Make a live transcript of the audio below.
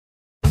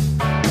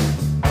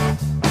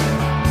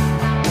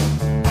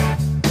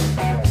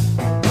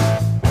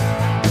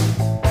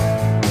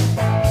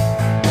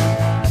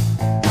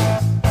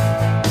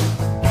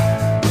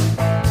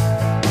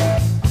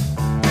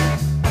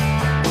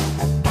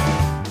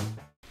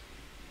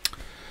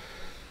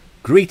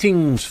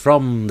Greetings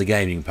from the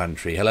gaming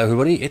pantry. Hello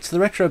everybody, it's the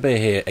Retro Bear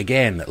here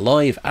again,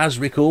 live as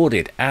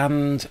recorded,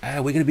 and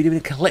we're going to be doing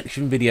a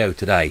collection video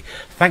today.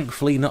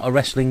 Thankfully not a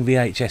wrestling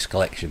VHS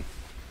collection.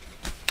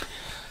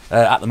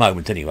 At the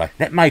moment anyway.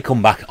 That may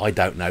come back, I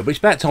don't know, but it's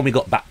about time we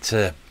got back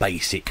to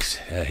basics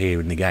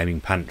here in the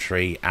gaming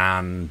pantry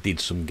and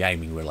did some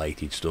gaming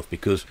related stuff,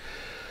 because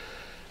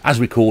as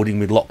recording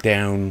with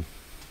lockdown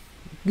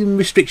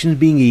restrictions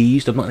being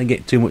eased, I'm not going to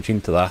get too much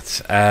into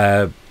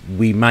that,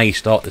 we may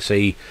start to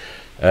see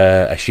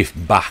a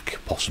shift back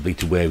possibly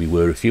to where we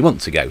were a few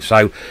months ago.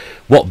 So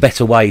what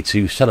better way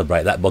to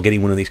celebrate that by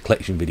getting one of these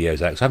collection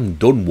videos out, because I haven't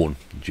done one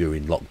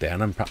during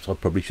lockdown, and perhaps I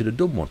probably should have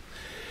done one.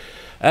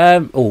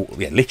 Or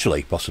yeah,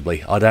 literally,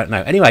 possibly, I don't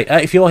know. Anyway,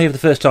 if you are here for the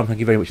first time,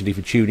 thank you very much indeed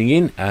for tuning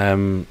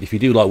in. If you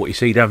do like what you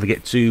see, don't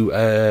forget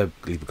to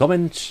leave a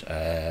comment,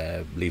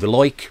 leave a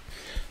like,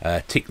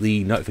 tick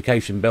the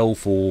notification bell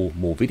for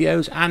more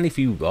videos, and if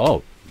you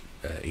are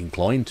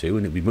inclined to,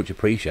 and it'd be much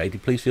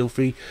appreciated, please feel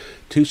free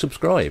to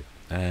subscribe.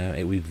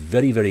 It would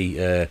very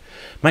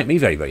make me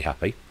very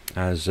happy,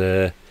 as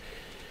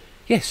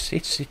yes,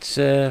 it's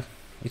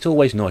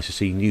always nice to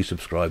see new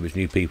subscribers,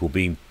 new people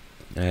being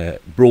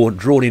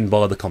drawn in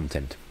by the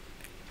content.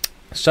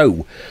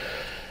 So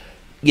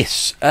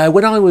yes,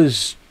 when I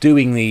was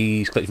doing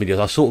these collection videos,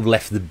 I sort of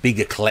left the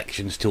bigger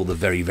collections till the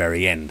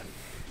very end,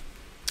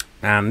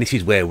 and this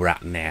is where we're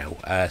at now.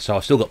 So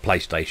I've still got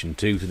PlayStation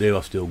 2 to do,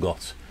 I've still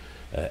got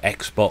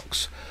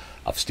Xbox,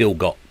 I've still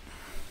got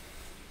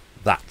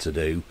that to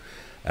do,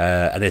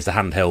 and there's the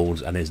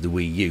handhelds and there's the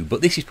Wii U, but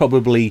this is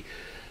probably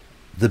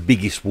the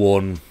biggest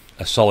one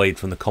aside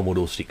from the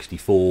Commodore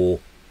 64.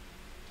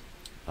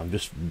 I'm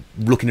just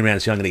looking around to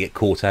see if I'm going to get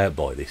caught out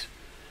by this.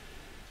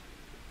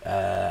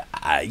 Yeah,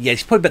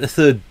 it's probably about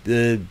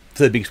the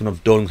third biggest one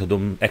I've done, because I've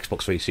done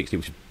Xbox 360,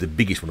 which is the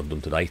biggest one I've done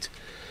to date,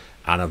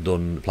 and I've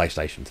done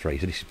PlayStation 3,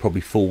 so this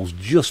probably falls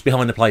just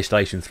behind the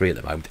PlayStation 3 at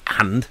the moment.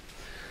 And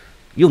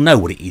you'll know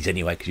what it is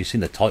anyway, because you've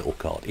seen the title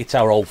card. It's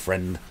our old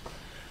friend,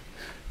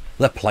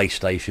 the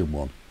PlayStation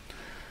 1.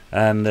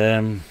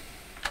 And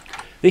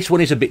this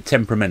one is a bit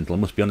temperamental, I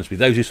must be honest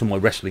with you. Those who saw my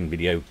wrestling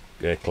video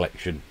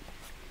collection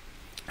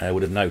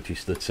would have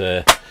noticed that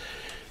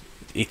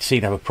it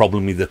seemed to have a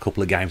problem with a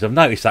couple of games. I've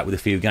noticed that with a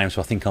few games,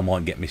 so I think I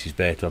might get Mrs.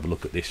 Bear to have a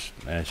look at this,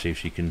 see if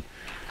she can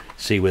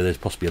see where there's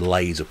possibly a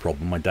laser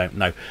problem. I don't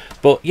know.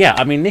 But yeah,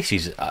 I mean, this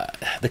is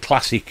the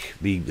classic,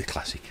 the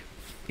classic.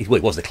 Well,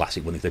 it was the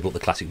classic one if they brought the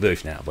classic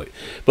version out,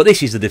 but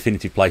this is the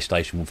definitive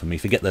PlayStation one for me.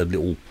 Forget the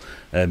little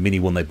mini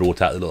one they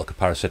brought out that looked like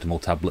a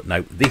paracetamol tablet.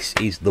 No, this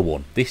is the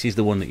one. This is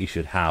the one that you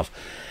should have.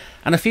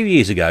 And a few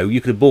years ago,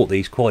 you could have bought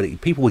these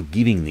people were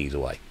giving these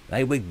away.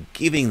 They were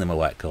giving them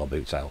away at car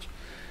boot sales.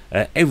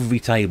 Every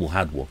table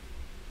had one,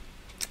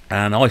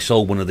 and I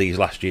sold one of these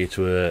last year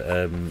to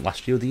a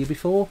last year or the year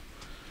before.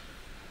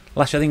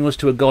 Last year, I think it was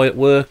to a guy at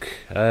work.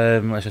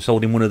 I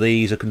sold him one of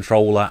these, a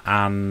controller,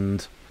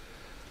 and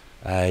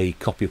a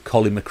copy of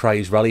Colin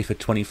McRae's Rally for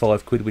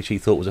 25 quid, which he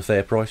thought was a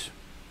fair price.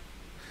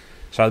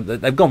 So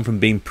they've gone from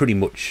being pretty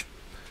much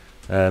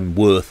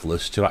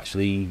worthless to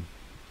actually,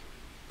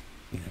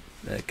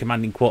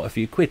 commanding quite a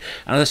few quid.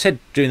 And as I said,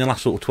 during the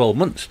last sort of 12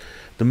 months,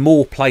 the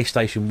more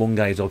PlayStation 1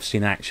 games I've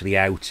seen actually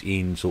out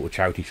in sort of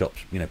charity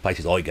shops,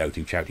 places I go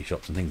to, charity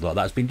shops and things like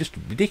that, it's been just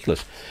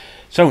ridiculous.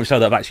 So much so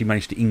that I've actually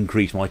managed to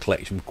increase my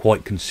collection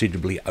quite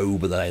considerably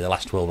over the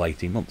last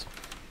 12-18 months.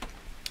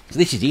 So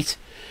this is it.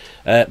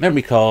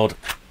 Memory card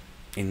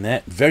in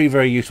there,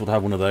 very useful to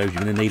have one of those.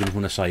 You're going to need them if you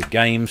want to save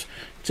games.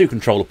 2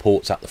 controller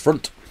ports at the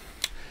front.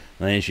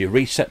 And there's your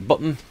reset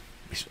button.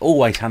 It's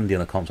always handy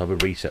on a console to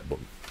have a reset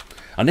button.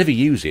 I never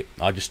use it,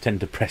 I just tend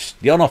to press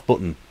the on-off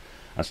button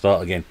and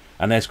start again.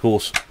 And there's of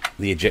course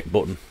the eject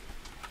button,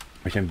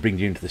 which then brings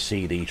you into the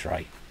CD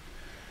tray.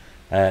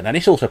 And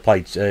this also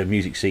played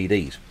music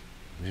CDs,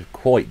 which is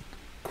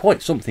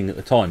quite something at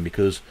the time,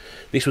 because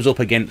this was up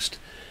against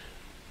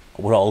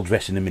what I'll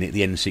address in a minute,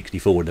 the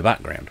N64 in the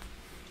background,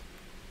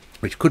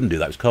 which couldn't do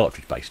that, it was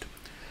cartridge based.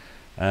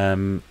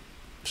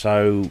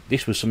 So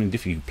this was something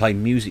different. You could play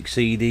music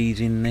CDs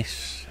in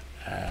this.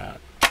 I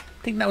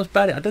think that was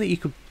bad. I don't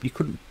think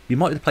you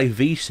might have to play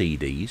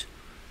VCDs.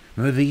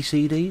 Remember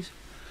VCDs?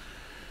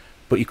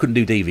 But you couldn't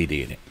do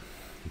DVD in it.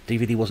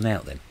 DVD wasn't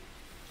out then.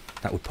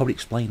 That would probably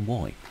explain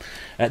why.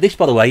 This,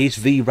 by the way, is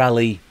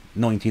V-Rally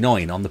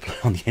 99 on the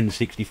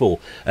N64.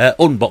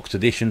 Unboxed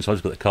edition, so I've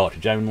just got the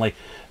cartridge only.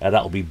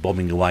 That'll be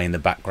bombing away in the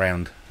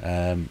background.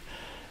 There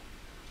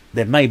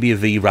may be a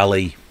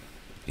V-Rally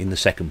in the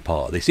second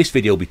part of this. This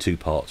video will be 2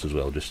 parts as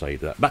well, just so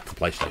that. Back to the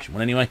PlayStation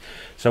 1 anyway.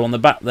 So on the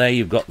back there,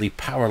 you've got the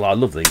parallel, I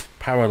love these,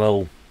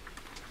 parallel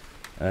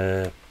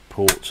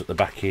ports at the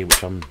back here,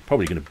 which I'm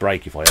probably going to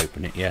break if I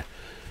open it, yeah.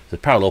 The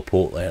parallel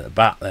port there at the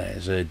back,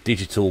 there's a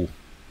digital, is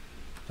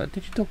that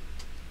digital?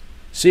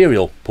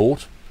 Serial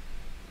port.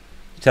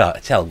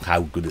 Tell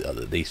how good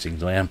at these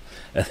things I am.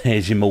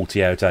 There's your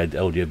multi-out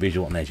audio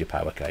visual, and there's your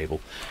power cable.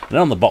 And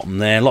on the bottom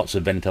there, lots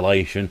of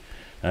ventilation.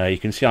 You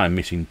can see I'm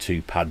missing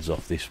 2 pads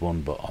off this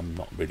one, but I'm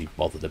not really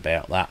bothered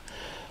about that.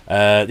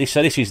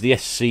 This is the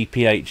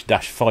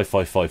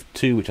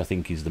SCPH-5552, which I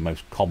think is the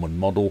most common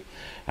model,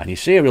 and your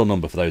serial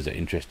number for those that are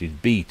interested is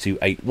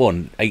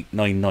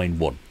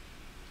B2818991.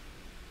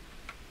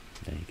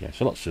 There you go.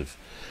 So lots of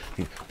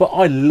things. But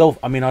I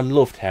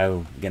loved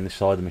how, again, the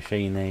side of the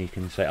machine there, you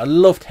can say, I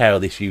loved how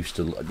this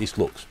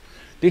looks.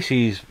 This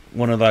is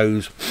one of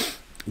those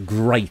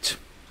great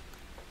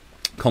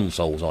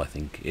consoles, I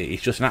think.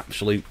 It's just an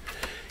absolute,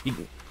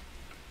 you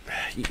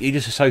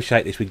just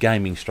associate this with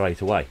gaming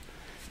straight away.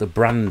 The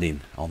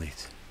branding on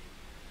it,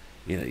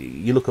 you know,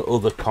 you look at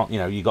other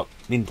you got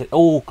Nintendo,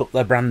 all got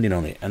their branding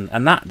on it,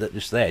 and that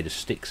just there just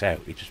sticks out.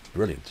 It's just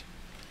brilliant,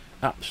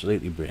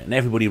 absolutely brilliant, and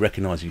everybody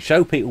recognises. You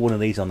show people one of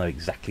these, I know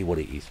exactly what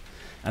it is,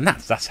 and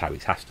that's how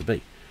it has to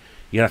be.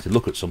 You don't have to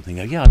look at something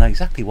and go, yeah, I know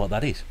exactly what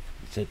that is.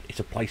 It's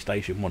a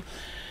PlayStation 1.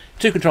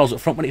 Two controls up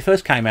front. When it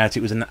first came out,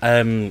 it was an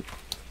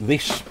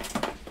this.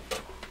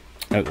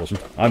 No, it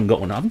wasn't. I haven't got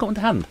one. I haven't got one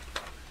to hand.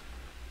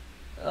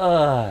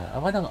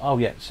 Have I done? Oh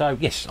yeah. So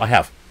yes, I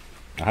have.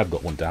 I have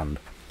got one to hand.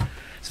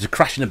 There's a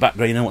crash in the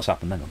background. You know what's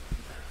happened? Hang on.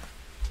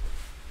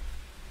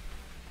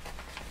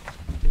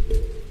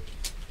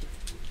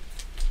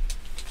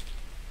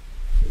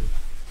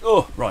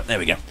 Oh, right, there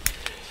we go.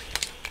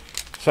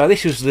 So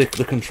this was the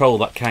control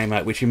that came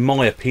out, which in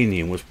my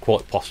opinion was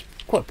quite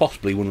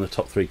possibly one of the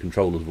top 3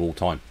 controllers of all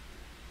time.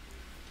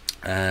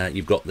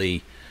 You've got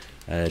the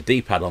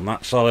D-pad on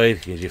that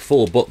side. There's your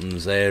 4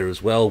 buttons there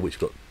as well, which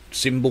got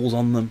symbols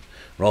on them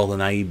rather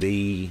than A,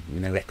 B, you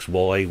know, X,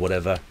 Y,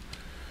 whatever.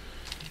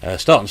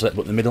 Start and select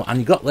button in the middle, and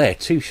you got there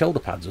 2 shoulder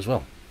pads as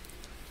well.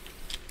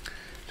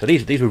 So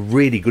these were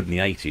really good in the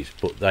 80s,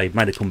 but they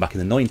made a comeback in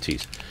the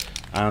 90s,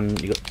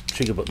 and you got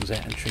trigger buttons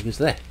there and triggers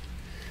there.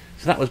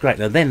 So that was great.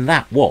 Now then,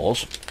 that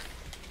was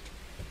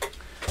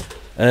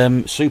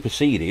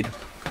superseded,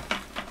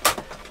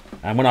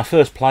 and when I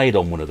first played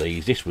on one of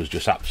these, this was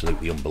just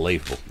absolutely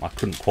unbelievable. I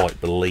couldn't quite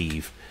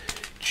believe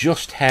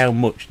just how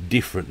much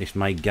different this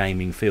made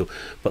gaming feel.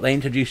 But they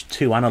introduced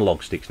 2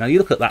 analog sticks. Now you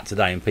look at that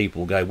today and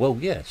people go, well,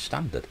 yeah, it's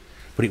standard,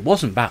 but it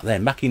wasn't back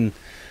then. Back in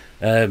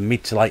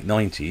mid to late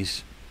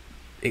 90s,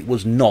 it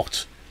was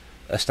not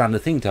a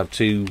standard thing to have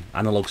 2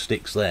 analog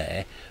sticks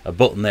there, a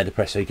button there to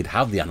press so you could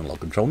have the analog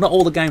control. Not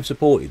all the games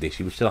supported this.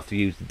 You would still have to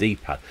use the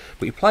D-pad,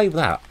 but you play with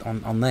that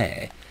on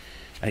there,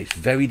 and it's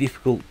very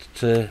difficult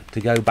to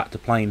go back to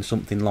playing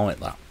something like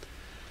that.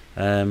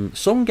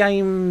 Some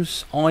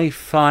games I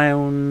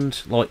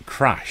found, like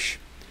Crash,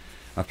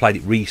 I played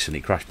it recently,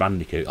 Crash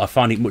Bandicoot, I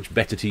find it much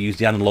better to use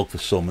the analog for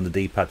some and the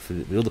D-pad for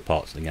the other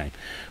parts of the game.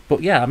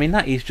 But yeah, I mean,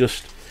 that is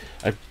just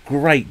a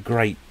great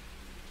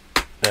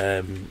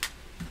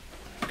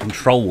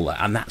controller,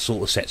 and that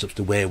sort of sets up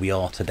to where we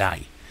are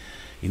today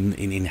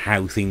in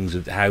how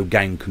how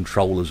game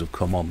controllers have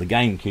come on. The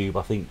GameCube,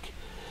 I think,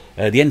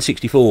 the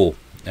N64,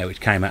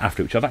 which came out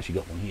after it, which I've actually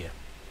got one here,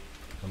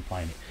 I'm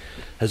playing it,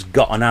 has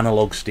got an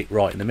analog stick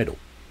right in the middle.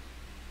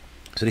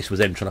 So this was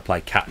them trying to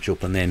play catch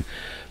up, and then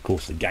of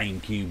course the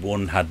GameCube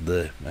one had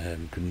the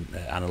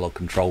analog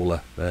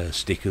controller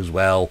stick as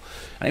well,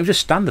 and it was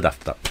just standard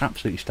after that,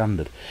 absolutely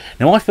standard.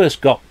 Now I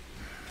first got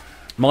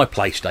my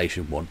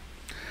PlayStation 1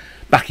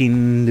 back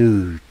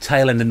in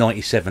tail end of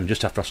 '97,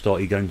 just after I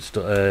started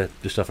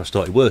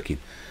working,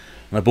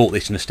 and I bought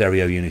this in a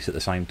stereo unit at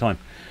the same time.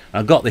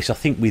 I got this, I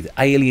think, with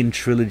Alien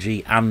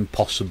Trilogy and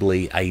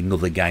possibly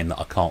another game that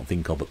I can't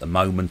think of at the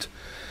moment.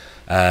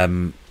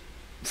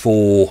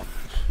 For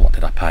what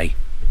did I pay?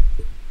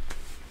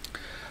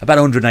 About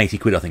 180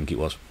 quid, I think it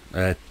was.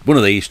 One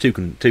of these, two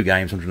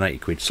games, 180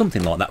 quid,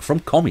 something like that, from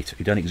Comet,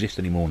 who don't exist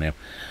anymore now.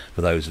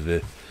 For those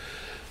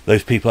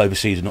people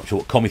overseas who are not sure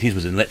what Comet is,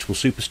 was an electrical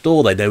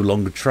superstore. They no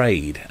longer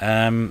trade,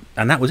 and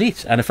that was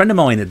it. And a friend of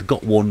mine had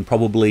got one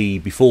probably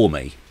before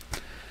me.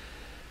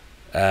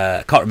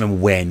 I can't remember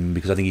when,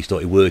 because I think he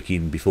started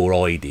working before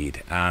I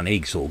did, and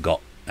he sort of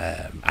got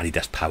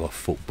Adidas Power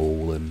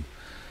Football and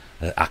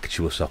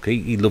Actua Soccer.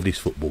 He loved his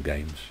football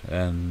games,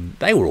 and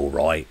they were all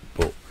right,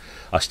 but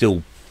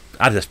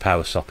Adidas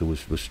Power Soccer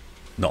was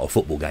not a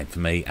football game for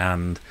me,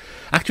 and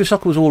Actua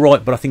Soccer was all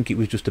right, but I think it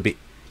was just a bit,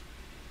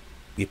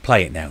 you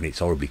play it now and it's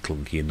horribly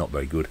clunky and not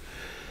very good.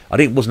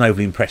 I wasn't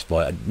overly impressed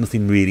by it.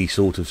 Nothing really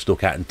sort of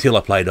stuck out until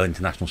I played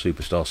International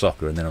Superstar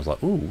Soccer, and then I was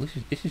like, ooh,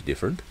 this is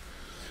different.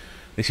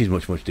 This is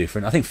much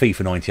different. I think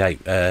FIFA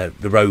 98, the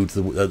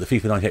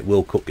FIFA 98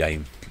 World Cup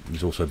game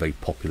was also very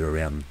popular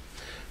around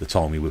the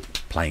time we were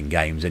playing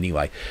games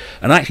anyway.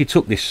 And I actually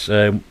took this,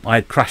 I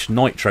had Crash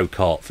Nitro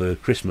Kart for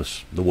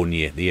Christmas the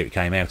year it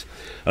came out,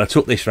 and I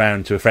took this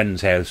round to a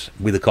friend's house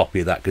with a copy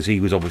of that, because he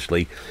was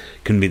obviously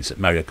convinced that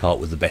Mario Kart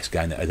was the best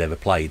game that I'd ever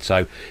played.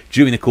 So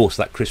during the course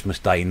of that Christmas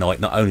Day night,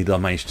 not only did I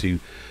manage to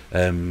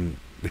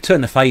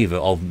return the favour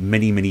of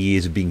many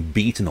years of being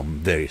beaten on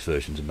various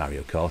versions of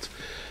Mario Kart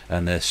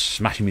and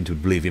smash him into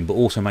oblivion, but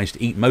also managed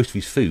to eat most of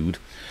his food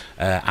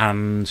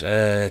and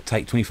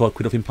take 25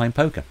 quid off him playing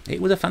poker. It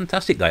was a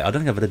fantastic day. I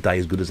don't think I've had a day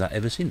as good as that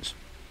ever since.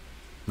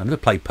 I've never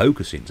played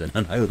poker since, and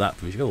I know that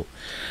for sure.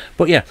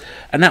 But yeah,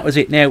 and that was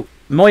it. Now,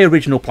 my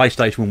original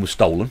PlayStation 1 was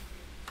stolen.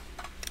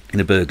 in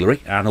a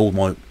burglary, and all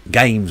my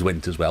games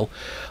went as well.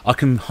 I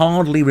can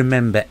hardly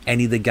remember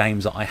any of the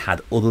games that I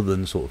had other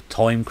than sort of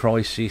Time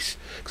Crisis,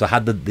 because I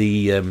had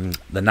the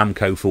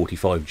Namco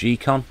 45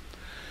 G-Con.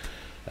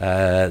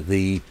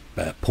 The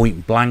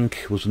Point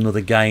Blank was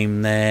another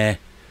game there.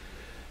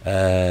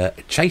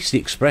 Chase the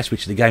Express,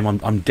 which is the game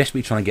I'm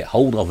desperately trying to get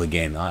hold of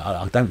again.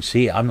 I don't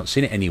see it. I've not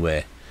seen it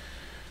anywhere.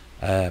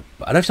 I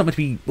know it's not meant to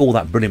be all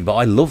that brilliant, but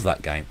I love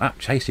that game.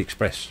 Chase the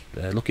Express.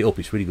 Look it up.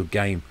 It's a really good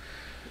game.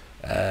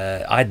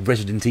 I had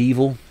Resident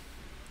Evil,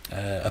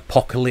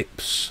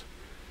 Apocalypse,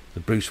 the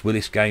Bruce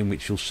Willis game,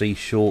 which you'll see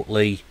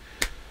shortly.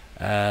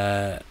 Did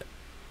I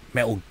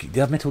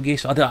have Metal Gear?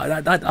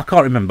 I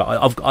can't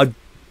remember.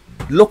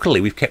 Luckily,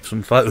 we've kept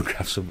some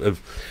photographs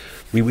of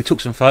we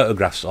took some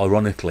photographs,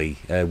 ironically,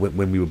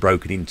 when we were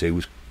broken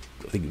into.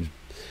 I think it was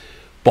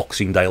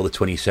Boxing Day, or the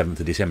 27th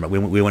of December. We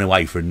went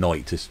away for a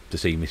night to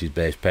see Mrs.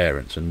 Bear's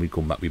parents, and we'd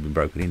come back, we'd been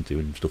broken into,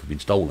 and stuff had been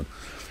stolen.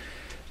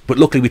 But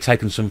luckily, we'd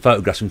taken some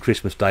photographs on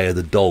Christmas Day of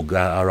the dog,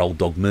 our old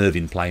dog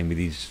Mervyn, playing with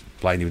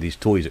his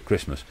toys at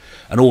Christmas,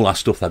 and all our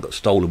stuff that got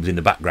stolen was in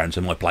the background.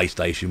 So my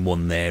PlayStation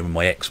 1 there, and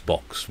my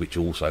Xbox, which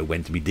also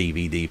went to my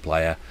DVD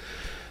player,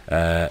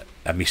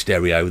 and my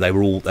stereo. They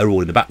were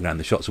all in the background.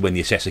 The shots of when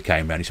the assessor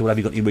came round. He said, "Well, have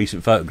you got any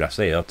recent photographs?"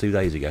 There, 2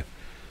 days ago.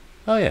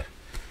 Oh yeah.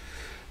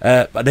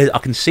 But I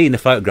can see in the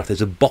photograph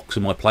there's a box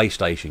of my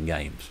PlayStation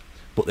games,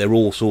 but they're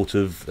all sort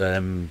of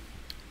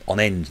on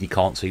ends, and you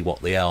can't see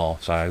what they are,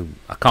 so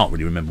I can't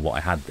really remember what I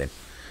had then.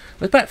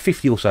 There's about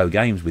 50 or so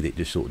games with it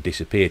just sort of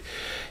disappeared.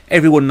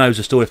 Everyone knows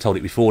the story. I've told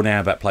it before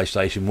now about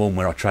PlayStation 1,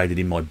 where I traded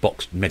in my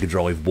boxed Mega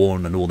Drive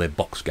 1 and all their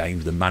box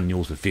games, the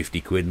manuals, for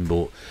 50 quid, and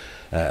bought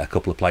a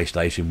couple of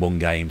PlayStation 1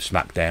 games,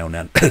 Smackdown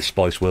and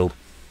Spice World.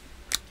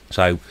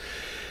 So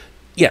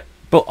yeah,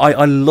 but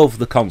I love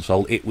the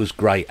console. It was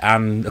great,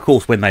 and of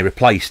course when they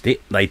replaced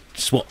it, they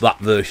swapped that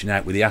version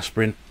out with the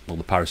aspirin or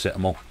the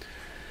paracetamol,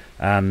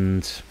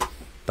 and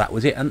that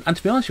was it. And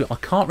to be honest with you, I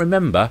can't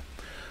remember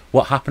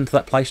what happened to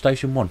that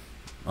PlayStation 1.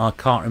 I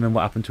can't remember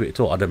what happened to it at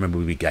all. I don't remember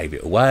whether we gave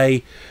it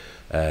away,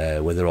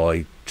 whether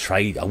I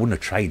wouldn't have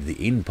traded it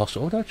in,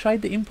 possibly. Did I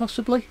trade it in,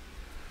 possibly?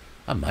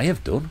 I may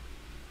have done.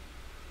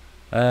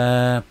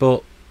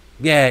 But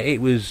yeah,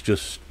 it was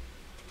just,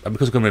 and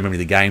because I couldn't remember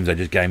the games, they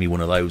just gave me one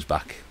of those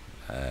back.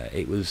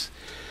 It was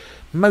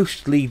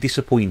mostly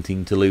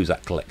disappointing to lose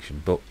that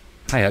collection, but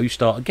hey, you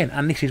start again,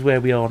 and this is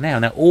where we are now.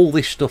 Now, all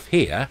this stuff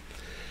here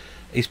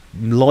is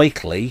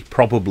likely,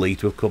 probably,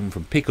 to have come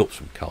from pickups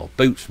from car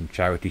boots, from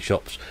charity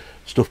shops,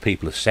 stuff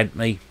people have sent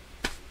me,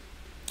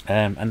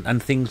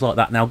 and things like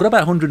that. Now, I've got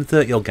about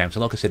 130 odd games, so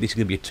like I said, this is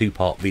going to be a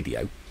two-part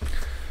video.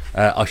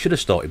 I should have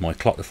started my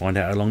clock to find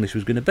out how long this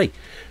was going to be,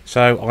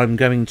 so I'm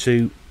going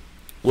to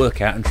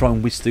work out and try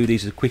and whiz through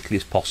these as quickly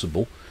as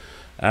possible,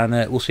 and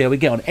we'll see how we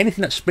get on.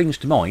 Anything that springs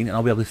to mind and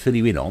I'll be able to fill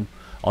you in on,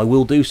 I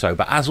will do so.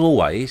 But as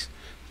always,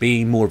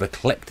 being more of a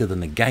collector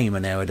than a gamer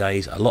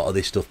nowadays, a lot of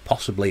this stuff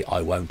possibly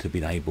I won't have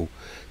been able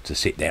to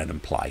sit down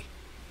and play,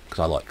 because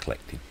I like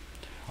collecting.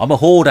 I'm a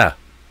hoarder,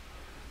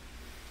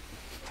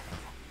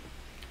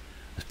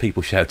 as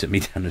people shout at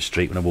me down the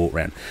street when I walk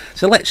around.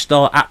 So let's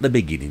start at the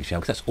beginning, shall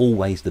we? Because that's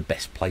always the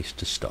best place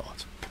to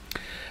start.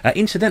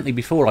 Incidentally,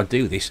 before I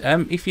do this,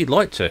 if you'd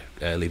like to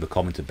leave a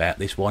comment about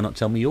this, why not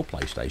tell me your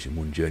PlayStation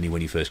 1 journey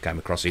when you first came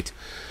across it?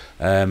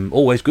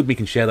 Always good. We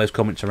can share those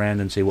comments around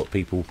and see what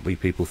people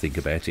think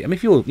about it. I mean,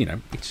 if you're,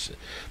 it's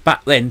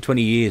back then,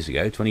 20 years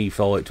ago,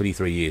 25,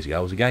 23 years ago,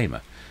 I was a gamer.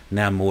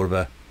 Now I'm more of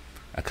a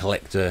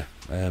collector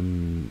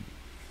than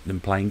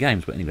playing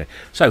games. But anyway,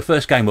 so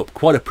first game up,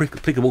 quite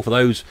applicable for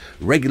those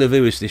regular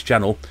viewers to this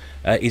channel,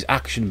 is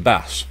Action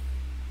Bass.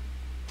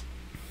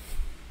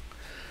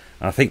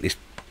 And I think this,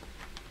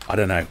 I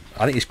don't know,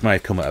 I think this may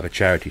have come out of a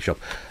charity shop.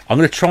 I'm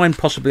going to try and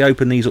possibly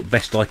open these up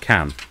best I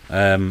can.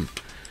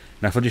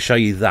 Now, if I just show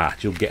you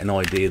that, you'll get an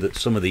idea that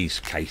some of these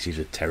cases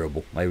are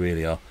terrible. They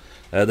really are.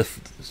 The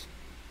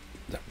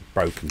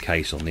broken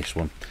case on this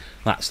one,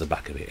 that's the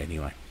back of it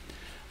anyway.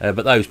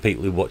 But those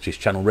people who watch this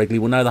channel regularly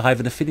will know that I have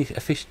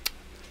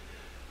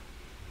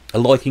a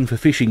liking for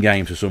fishing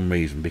games for some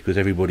reason, because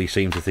everybody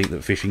seems to think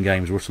that fishing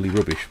games are utterly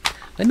rubbish.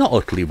 They're not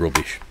utterly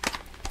rubbish.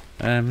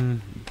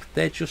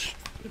 They're just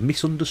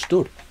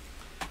misunderstood.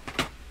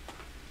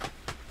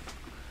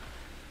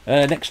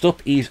 Next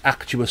up is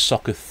Actua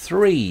Soccer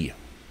 3.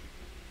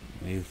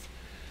 With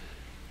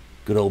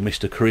good old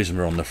Mr.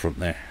 Charisma on the front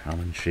there,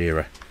 Alan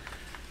Shearer.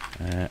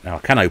 Now I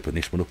can open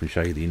this one up and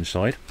show you the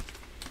inside.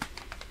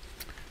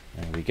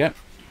 There we go.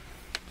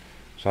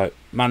 So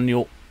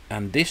manual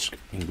and disc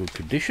in good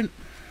condition.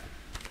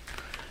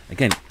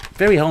 Again,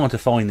 very hard to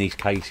find these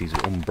cases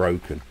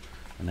unbroken.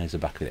 And there's the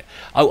back of it.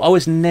 I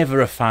was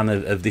never a fan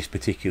of this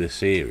particular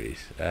series.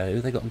 Who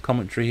have they got on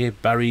commentary here?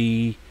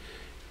 Barry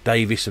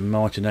Davis and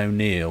Martin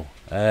O'Neill.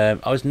 I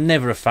was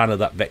never a fan of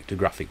that vector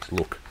graphics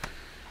look.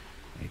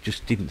 It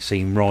just didn't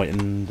seem right,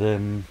 and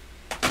there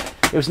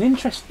was an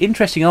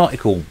interesting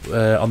article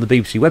on the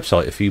BBC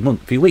website a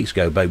few weeks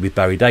ago with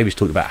Barry Davis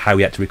talking about how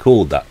he had to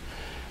record that.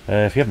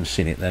 If you haven't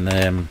seen it,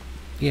 then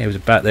yeah, it was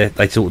about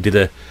they sort of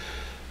did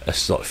a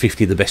sort of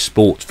 50 of the best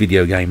sports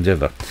video games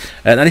ever.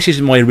 And this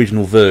is my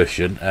original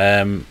version.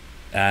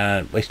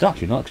 It's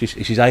actually not, because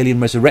this is Alien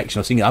Resurrection.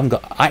 I was thinking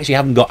I actually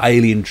haven't got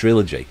Alien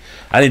Trilogy.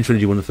 Alien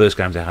Trilogy, one of the first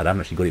games I had. I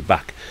haven't actually got it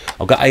back.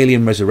 I've got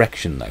Alien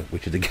Resurrection though,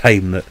 which is a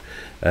game that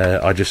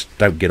I just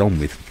don't get on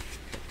with.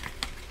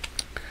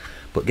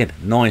 But again,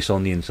 nice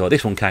on the inside.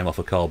 This one came off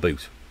a car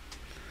boot,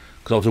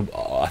 because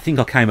I think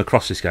I came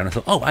across this game and I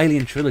thought, oh,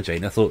 Alien Trilogy,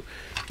 and I thought,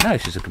 no,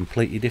 this is a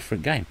completely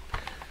different game.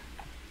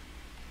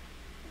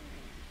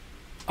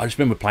 I just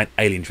remember playing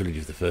Alien Trilogy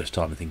for the first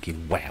time and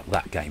thinking, wow,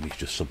 that game is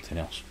just something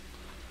else.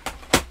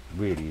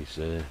 Really is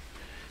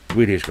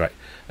great.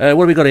 What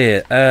have we got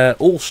here?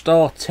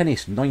 All-Star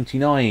Tennis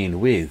 99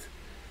 with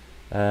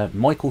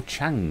Michael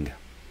Chang.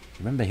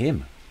 Remember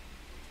him?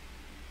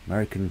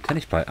 American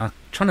tennis player. I'm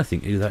trying to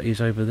think who that is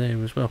over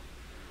there as well.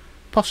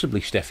 Possibly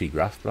Steffi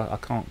Graf, but I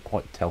can't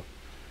quite tell.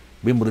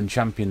 Wimbledon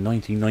champion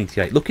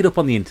 1998. Look it up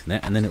on the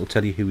internet and then it'll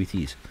tell you who it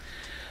is.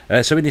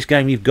 So in this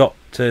game you've got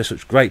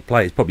such great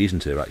players. Probably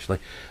isn't her actually.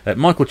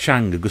 Michael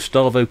Chang,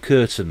 Gustavo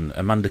Kurten,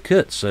 Amanda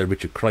Kurtz,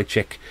 Richard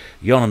Krajicek,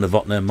 Jana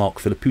Novotná, Mark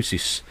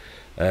Philippoussis,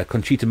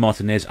 Conchita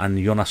Martinez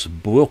and Jonas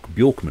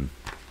Bjorkman.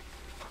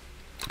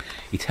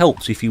 It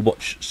helps if you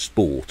watch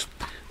sport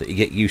that you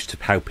get used to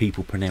how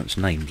people pronounce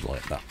names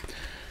like that.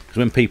 Because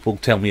when people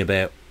tell me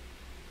about...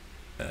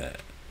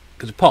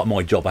 Because part of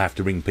my job I have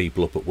to ring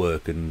people up at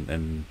work,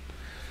 and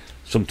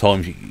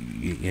sometimes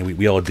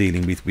we are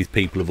dealing with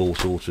people of all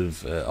sorts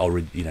of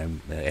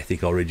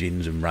ethnic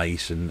origins and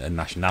race and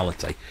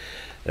nationality.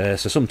 So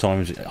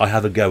sometimes I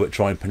have a go at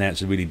trying to pronounce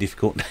the really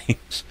difficult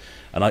names,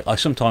 and I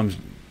sometimes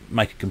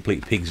make a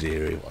complete pig's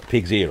ear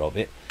of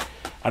it.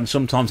 And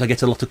sometimes I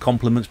get a lot of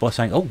compliments by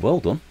saying, "Oh, well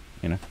done,"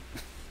 you know.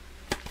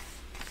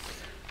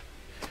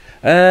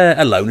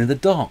 Alone in the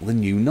Dark, the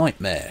new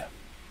Nightmare.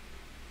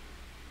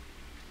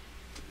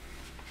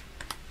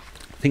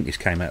 I think this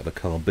came out of a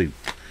car boot.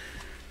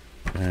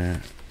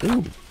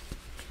 Ooh,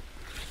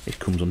 it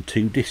comes on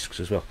 2 discs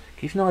as well.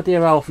 Gives you an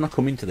idea how often I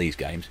come into these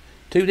games.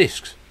 2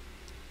 discs.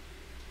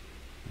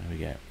 There we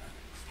go.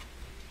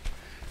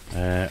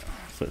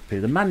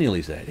 The manual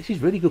is there. This is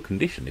really good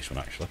condition, this one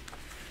actually.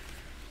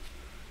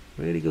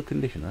 Really good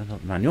condition. That's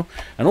not the manual.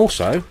 And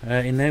also,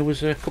 in there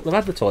was a couple of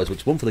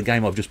advertisements. One for the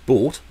game I've just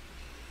bought,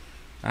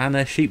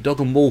 and Sheepdog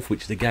and Wolf,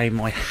 which is the game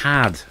I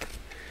had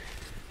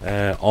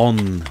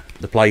on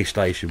the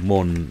PlayStation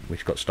 1,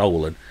 which got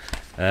stolen.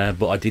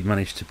 But I did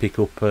manage to pick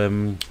up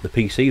the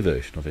PC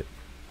version of it.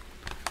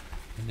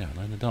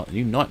 Alone in the Dark,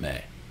 New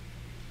Nightmare.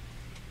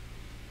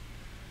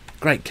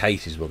 Great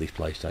cases, well, these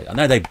PlayStation. I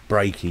know they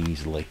break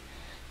easily,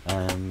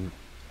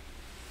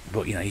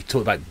 but you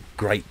talk about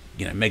great,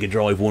 Mega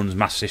Drive ones,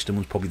 Master System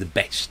ones, probably the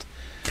best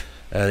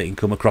that you can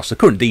come across. The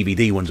current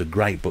DVD ones are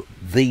great, but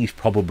these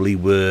probably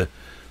were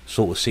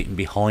sort of sitting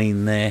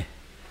behind there.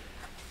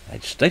 They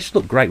just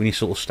look great when you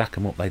sort of stack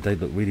them up. They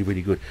look really,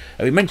 really good.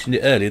 We mentioned it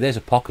earlier. There's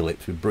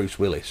Apocalypse with Bruce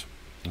Willis.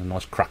 A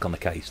nice crack on the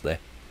case there.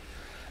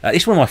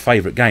 It's one of my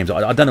favourite games.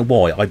 I don't know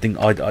why. I think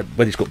whether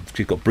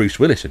it's got Bruce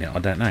Willis in it, I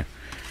don't know.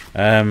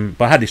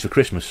 But I had this for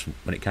Christmas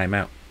when it came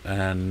out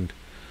and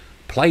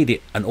played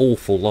it an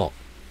awful lot.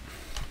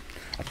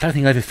 I don't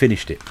think I ever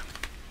finished it.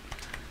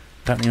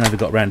 Don't think I ever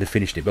got around to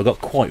finished it, but I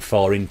got quite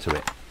far into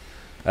it.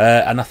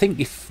 And I think,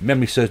 if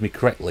memory serves me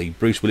correctly,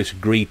 Bruce Willis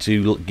agreed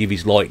to give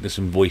his likeness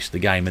and voice the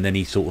game, and then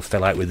he sort of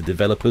fell out with the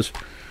developers.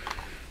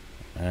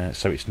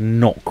 So it's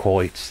not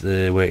quite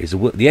where it is.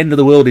 The end of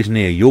the world is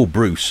near. You're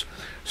Bruce,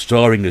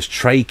 starring as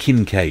Trey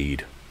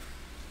Kincaid.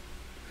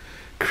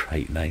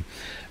 Great name.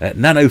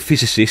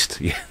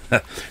 Nanophysicist. Yeah,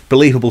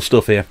 believable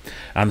stuff here.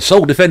 And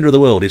Sole Defender of the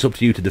World. It's up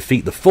to you to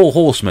defeat the 4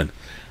 Horsemen.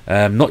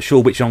 Not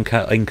sure which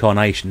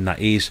incarnation that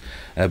is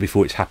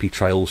before it's happy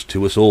trails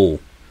to us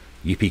all.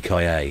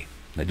 Yippee-ki-yay.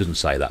 It doesn't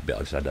say that bit, I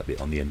just had that bit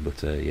on the end,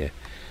 but yeah.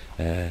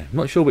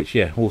 Not sure which,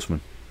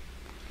 Horseman.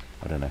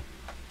 I don't know.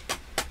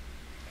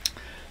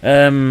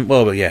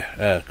 Well, but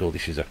yeah, cool,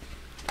 this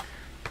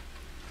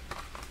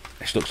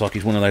looks like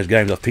it's one of those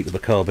games I've picked up a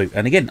car boot.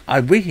 And again, I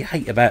really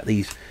hate about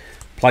these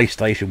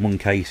PlayStation 1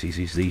 cases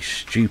is these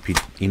stupid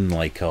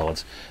inlay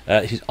cards.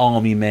 This is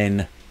Army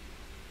Men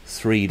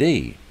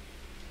 3D.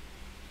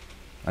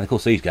 And of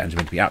course these games are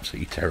meant to be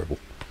absolutely terrible.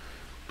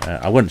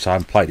 I wouldn't say I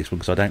haven't played this one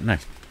because I don't know.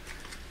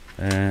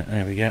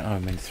 There we go,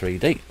 I'm in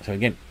 3D. So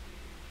again,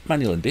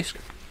 manual and disc.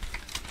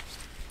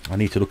 I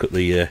need to look at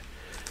the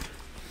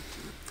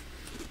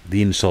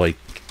inside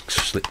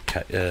slip,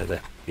 the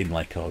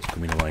inlay cards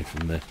coming away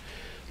from the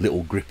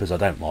little grippers. I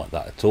don't like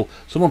that at all.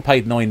 Someone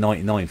paid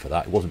 $9.99 for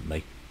that. It wasn't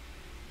me.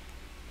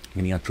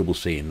 And he had trouble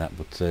seeing that,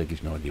 but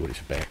gives no idea what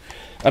it's about.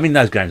 I mean,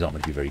 those games aren't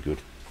going to be very good.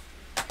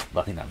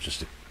 But I think that was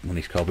just one of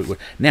these card boot.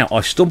 Now,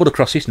 I stumbled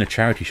across this in a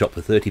charity shop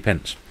for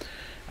 30p.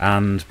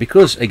 And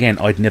because, again,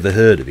 I'd never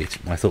heard of it,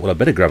 I thought, well, I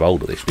better grab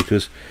hold of this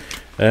because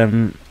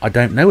I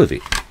don't know of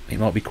it. It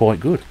might be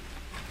quite good.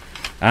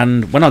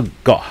 And when I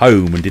got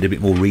home and did a bit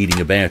more reading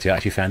about it, I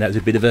actually found out it was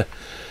a bit of a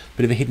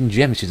hidden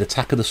gem. This is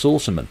Attack of the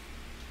Saucermen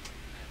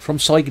from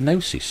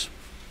Psygnosis,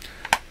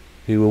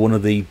 who were one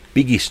of the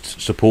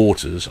biggest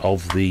supporters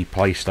of the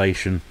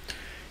PlayStation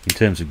in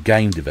terms of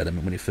game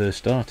development when it first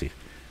started.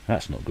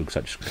 That's not good, because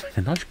that just made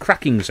a nice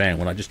cracking sound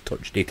when I just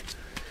touched it.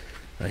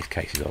 These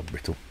cases are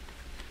brittle.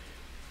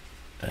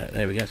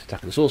 There we go, to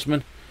tackle the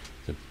saucepan.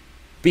 There's a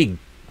big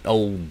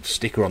old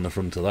sticker on the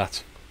front of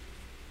that,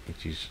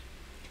 which is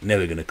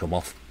never going to come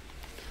off,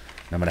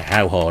 no matter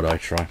how hard I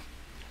try.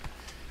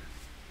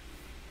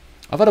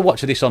 I've had a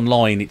watch of this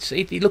online.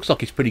 It looks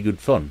like it's pretty good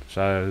fun.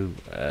 So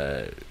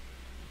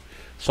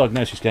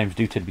Psygnosis games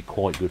do tend to be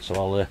quite good.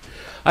 So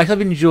I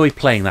have enjoyed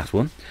playing that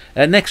one.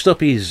 Next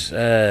up is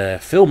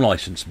film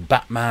license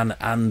Batman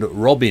and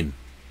Robin,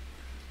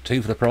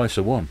 2 for the price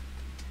of 1.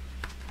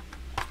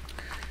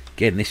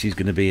 Again, this is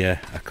going to be a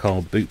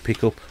car boot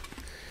pickup.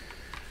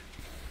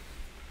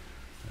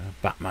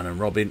 Batman and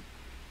Robin.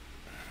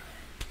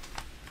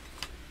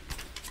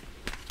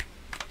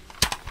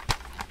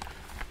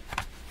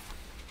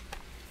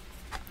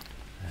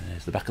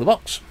 There's the back of the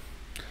box.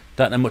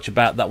 Don't know much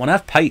about that one.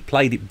 I've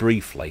played it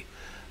briefly.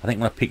 I think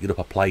when I picked it up,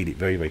 I played it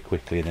very, very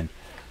quickly and then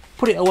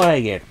put it away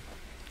again.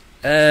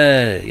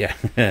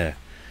 Yeah.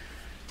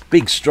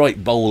 Big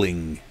Strike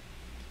Bowling,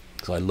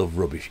 because I love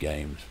rubbish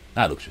games.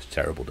 That looks just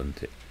terrible,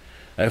 doesn't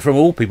it? From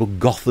all people,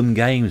 Gotham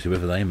Games,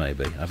 whoever they may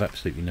be. I've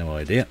absolutely no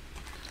idea.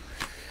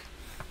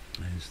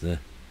 There's the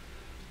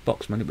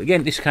box manual. But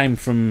again, this came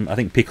from, I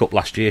think, pick up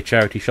last year,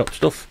 charity shop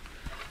stuff.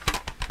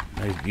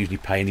 They don't usually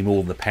pay any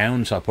more than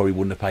 £1, so I probably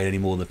wouldn't have paid any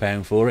more than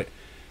 £1 for it.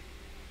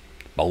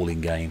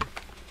 Bowling game.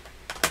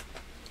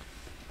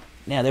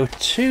 Now, there were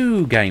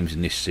 2 games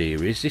in this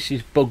series. This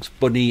is Bugs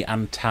Bunny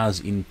and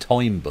Taz in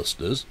Time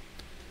Busters.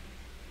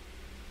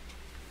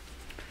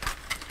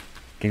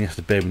 Again, you have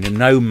to bear with me.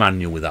 No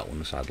manual with that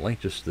one, sadly.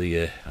 Just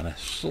the and a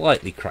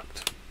slightly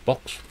cracked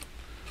box.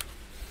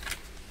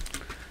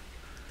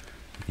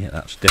 Yeah,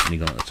 that's definitely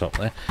gone at the top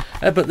there.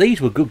 But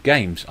these were good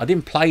games. I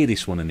didn't play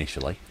this one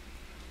initially.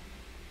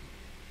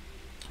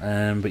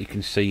 But you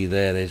can see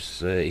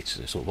there's it's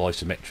a sort of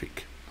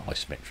isometric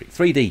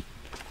 3D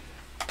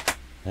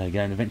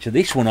game adventure.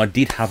 This one I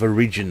did have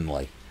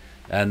originally,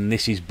 and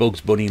this is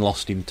Bugs Bunny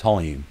Lost in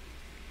Time.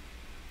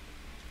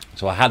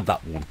 So I had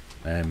that one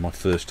my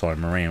first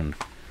time around,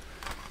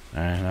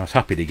 and I was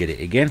happy to get it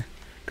again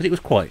because it was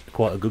quite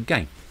a good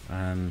game.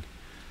 And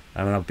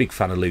I mean, I'm a big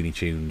fan of Looney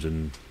Tunes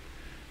and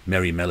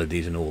Merry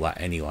Melodies and all that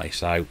anyway.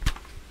 So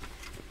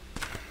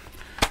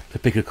to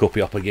pick a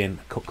copy up again,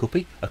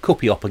 a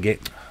copy up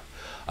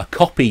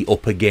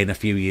again a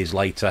few years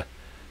later.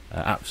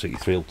 Absolutely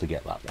thrilled to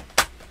get that one.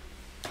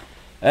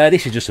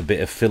 This is just a bit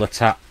of filler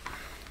tap.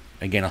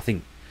 Again, I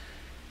think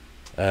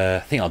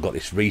I got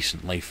this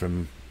recently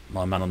from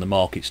my man on the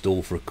market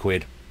stall for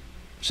 £1.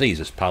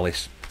 Caesar's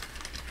Palace.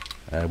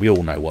 We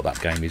all know what that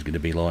game is going to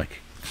be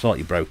like.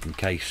 Slightly broken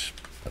case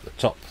at the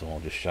top, so I'll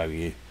just show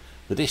you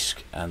the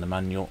disc and the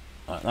manual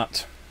like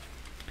that.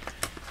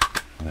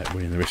 We're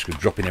running the risk of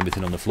dropping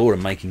everything on the floor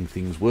and making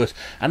things worse.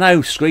 I know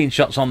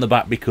screenshots on the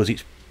back because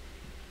it's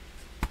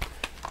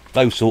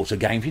those sorts of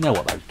games. You know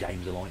what those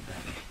games are like,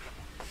 don't you?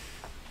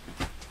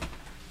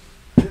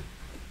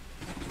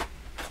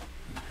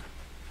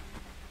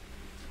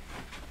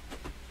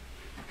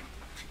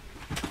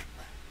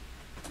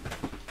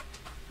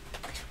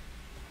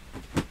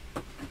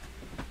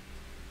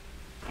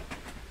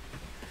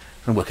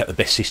 I'm going to work out the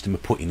best system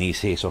of putting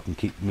these here so I can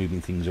keep moving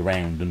things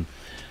around and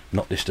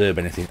not disturb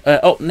anything.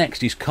 Up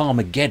next is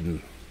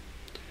Carmageddon.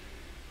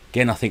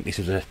 Again, I think this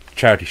is a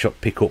charity shop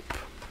pickup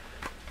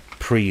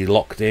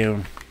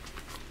pre-lockdown.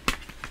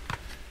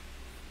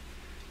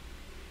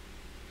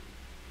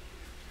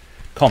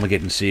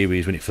 Carmageddon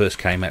series, when it first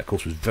came out, of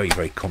course, was very,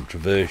 very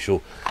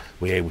controversial.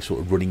 We were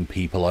sort of running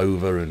people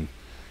over and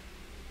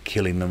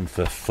killing them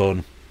for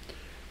fun.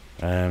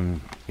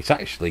 It's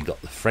actually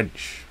got the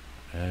French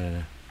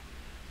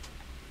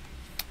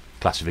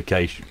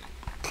classification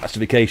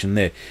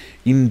there.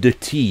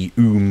 Indeti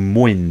ou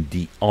moins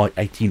de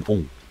 18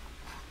 ans.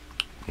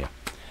 Yeah.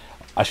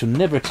 I shall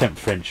never attempt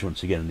French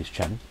once again on this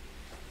channel.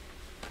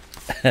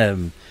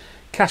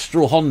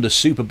 Castrol Honda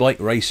Superbike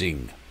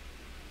Racing.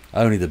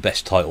 Only the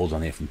best titles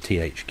on here from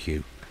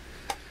THQ.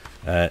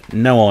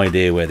 No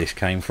idea where this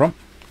came from.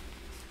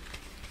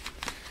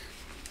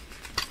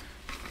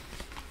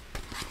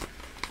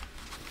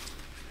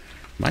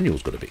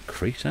 Manual's got a bit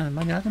creased. The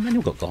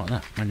manual got like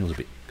that. Manual's a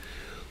bit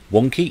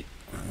wonky.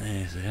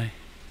 There's the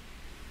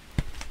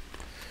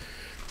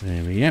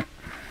there we go.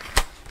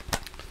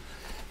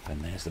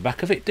 And there's the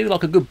back of it. Do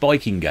like a good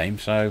biking game,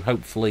 so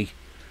hopefully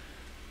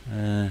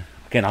again,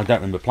 I don't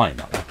remember playing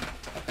that one.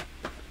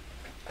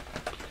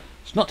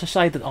 It's not to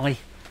say that I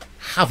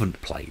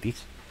haven't played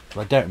it, but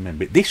I don't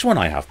remember it. This one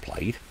I have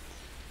played,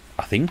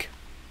 I think.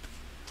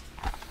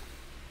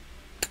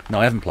 No,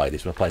 I haven't played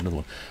this, but I played another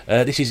one.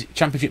 This is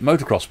Championship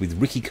Motocross with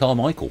Ricky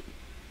Carmichael.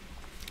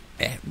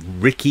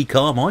 Ricky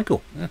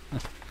Carmichael.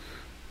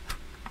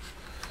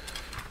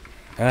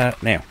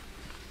 Now,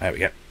 there we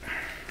go.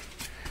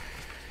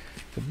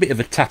 A bit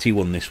of a tatty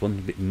one, this one.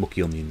 A bit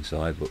mucky on the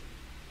inside, but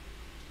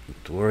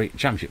not to worry.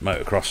 Championship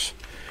Motocross.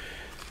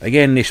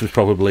 Again, this was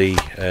probably,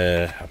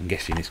 I'm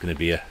guessing it's going to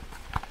be a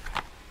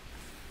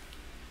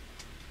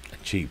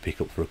cheap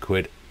pickup for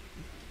 £1.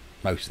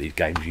 Most of these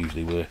games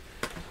usually were.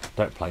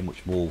 Don't play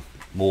much more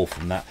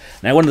from that.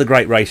 Now, one of the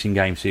great racing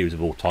game series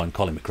of all time,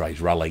 Colin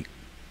McRae's Rally.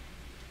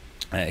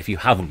 If you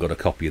haven't got a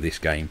copy of this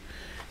game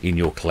in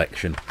your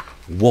collection,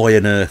 why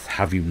on earth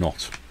have you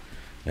not?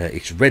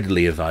 It's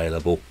readily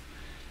available.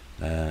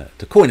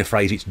 To coin a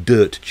phrase, it's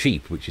dirt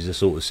cheap, which is a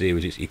sort of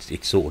series.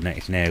 It's sort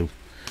of now,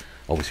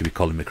 obviously with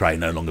Colin McRae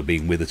no longer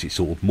being with us, it's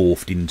sort of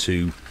morphed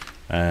into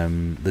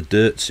the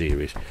Dirt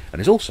series. And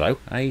there's also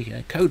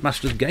a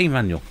Codemasters game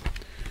manual,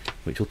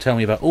 which will tell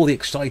me about all the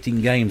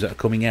exciting games that are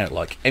coming out,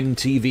 like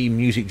MTV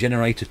Music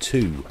Generator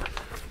 2,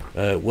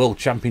 World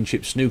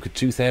Championship Snooker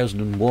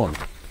 2001,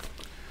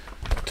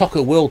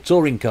 Tocker World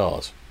Touring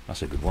Cars,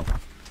 that's a good one,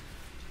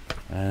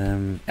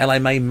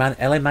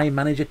 LMA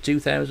Manager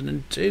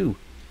 2002,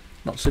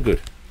 not so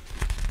good.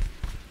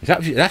 It's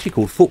actually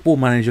called Football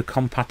Manager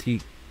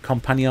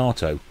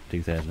Compagnato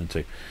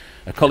 2002,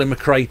 Colin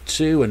McRae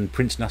 2 and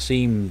Prince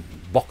Nassim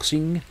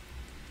Boxing,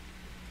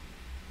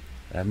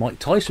 Mike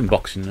Tyson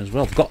Boxing as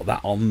well. I've got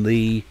that on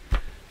the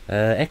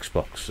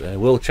Xbox.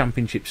 World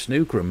Championship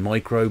Snooker and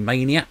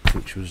Micromania,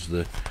 which was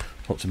the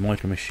lots of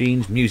micro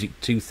machines. Music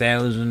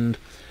 2000,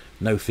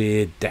 No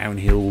Fear,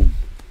 Downhill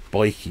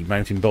Biking,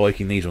 Mountain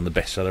Biking. These are on the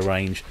bestseller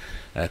range.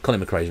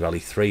 Colin McRae's Rally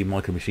 3,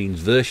 Micro Machines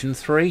version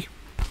 3.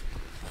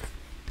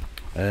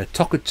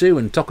 Tocker 2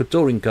 and Tocker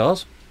Touring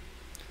Cars.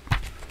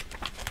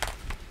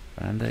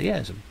 And yeah,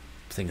 there's a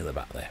thing at the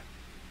back there.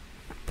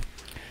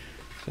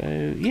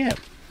 So yeah.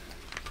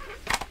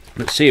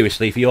 But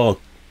seriously, if you are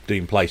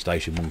doing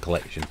PlayStation 1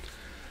 collection,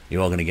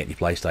 you are going to get your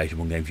PlayStation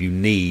 1 games, you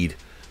need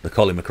the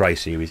Colin McRae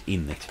series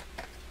in it.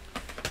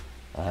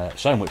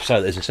 So much so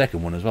that there's a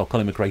second one as well,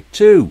 Colin McRae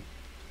 2.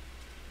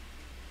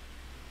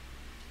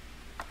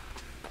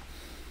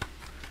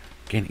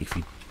 Again, if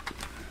you...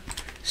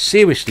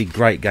 Seriously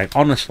great game.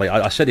 Honestly,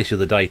 I said this the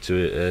other day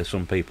to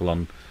some people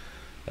on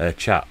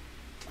chat.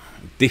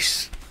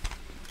 This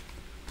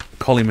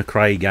Colin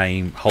McRae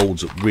game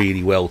holds up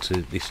really well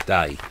to this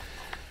day.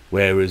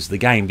 Whereas the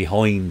game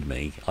behind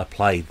me, I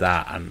played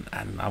that, and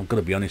I've got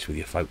to be honest with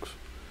you, folks,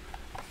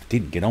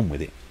 didn't get on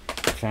with it.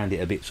 I found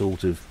it a bit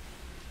sort of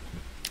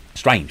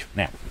strange.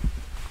 Now,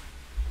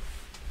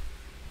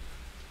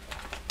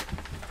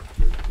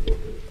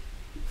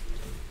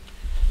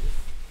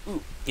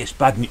 yes,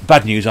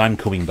 bad news. I'm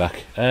coming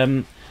back.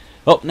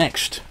 Up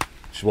next,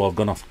 this is what I've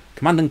gone off.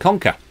 Command and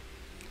Conquer.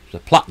 It's a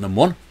platinum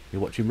one.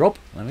 You're watching Rob.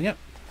 There we go. Is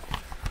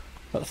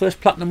that the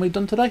first platinum we've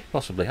done today?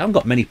 Possibly. I haven't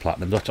got many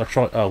platinums. I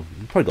tried. Oh,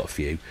 I've probably got a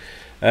few.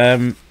 What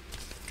have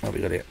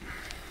we got here?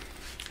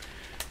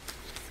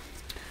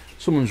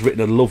 Someone's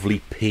written a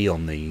lovely P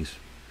on these.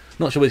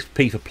 Not sure whether it's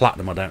P for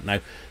platinum. I don't know.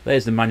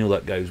 There's the manual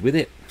that goes with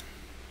it.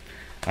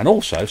 And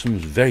also,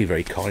 someone's very,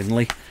 very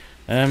kindly.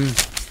 There's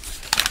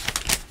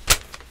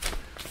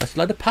a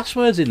load of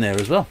passwords in there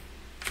as well.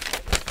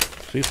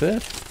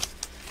 Superb.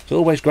 It's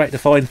always great to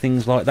find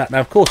things like that. Now,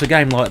 of course, a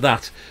game like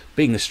that,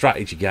 being a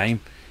strategy game,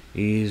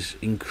 is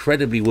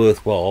incredibly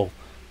worthwhile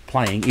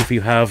playing if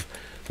you have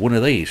one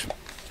of these.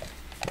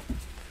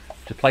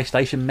 It's a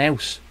PlayStation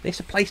mouse. There's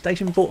a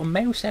PlayStation bought a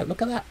mouse out.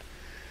 Look at that.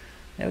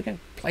 There we go.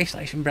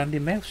 PlayStation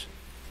branded mouse.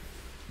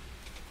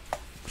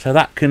 So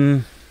that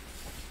can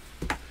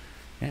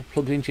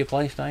plugs into your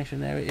PlayStation.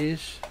 There it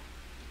is.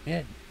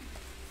 Yeah.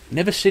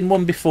 Never seen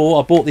one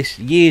before. I bought this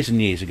years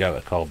and years ago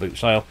at a car boot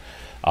sale.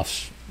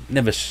 I've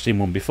never seen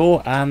one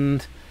before,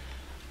 and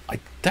I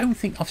don't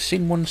think I've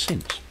seen one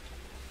since.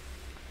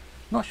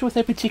 Not sure if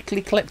they're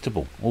particularly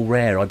collectible or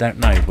rare, I don't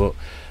know, but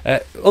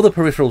other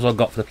peripherals I've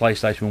got for the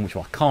PlayStation 1, which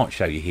I can't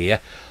show you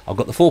here. I've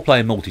got the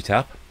 4-player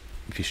multi-tap,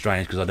 which is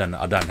strange because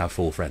I don't have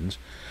 4 friends.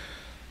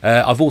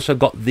 I've also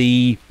got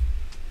the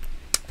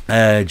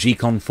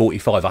G-Con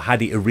 45. I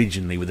had it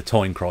originally with the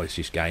Time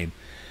Crisis game.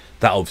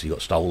 That obviously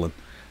got stolen.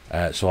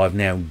 So I've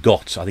now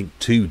got, I think,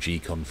 2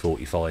 G-Con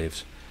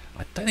 45s.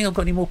 I don't think I've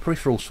got any more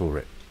peripherals for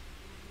it.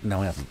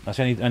 No, I haven't. That's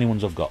the only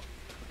ones I've got.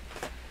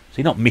 So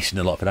you're not missing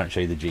a lot if I don't show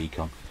you the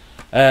G-Con.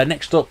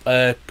 Next up,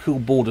 Cool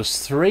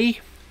Borders 3,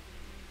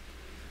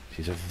 which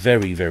is a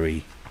very,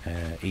 very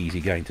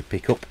easy game to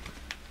pick up.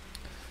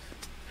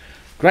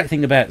 Great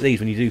thing about these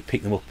when you do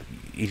pick them up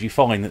is you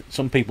find that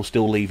some people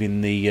still leave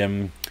in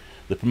the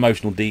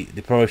promotional game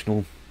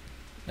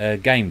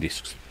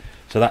discs.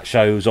 So that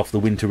shows off the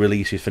winter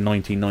releases for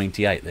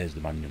 1998. There's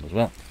the manual as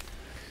well.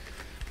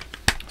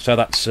 So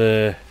that's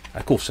of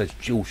course says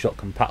DualShock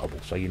compatible,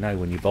 so you know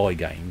when you buy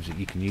games that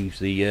you can use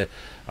the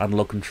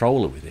analog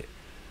controller with it.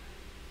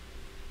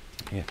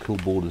 Yeah, Cool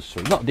Borders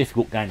 3. Not a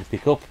difficult game to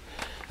pick up.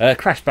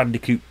 Crash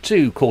Bandicoot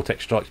 2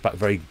 Cortex Strikes Back,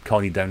 very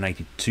kindly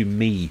donated to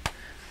me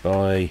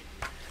by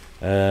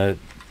the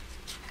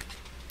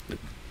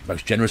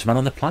most generous man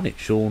on the planet,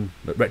 Sean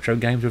at Retro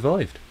Games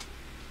Revived.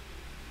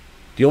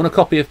 Do you want a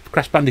copy of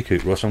Crash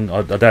Bandicoot, Ross?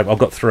 I don't. I've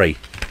got 3.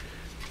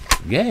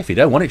 Yeah, if you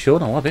don't want it,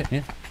 Sean, I'll have it.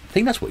 Yeah, I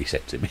think that's what he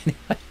said to me.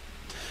 Anyway,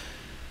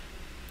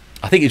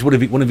 I think it's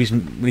one of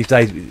his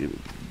days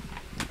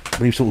when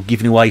he was sort of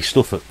giving away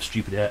stuff at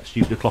stupid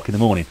o'clock in the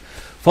morning.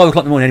 5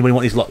 o'clock in the morning. Anybody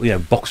want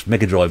these boxed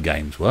Mega Drive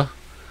games? What?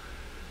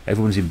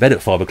 Everyone's in bed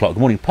at 5 o'clock in the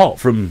morning, apart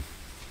from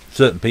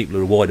certain people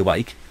who are wide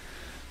awake,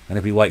 and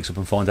everybody wakes up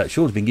and finds out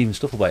Sean's been giving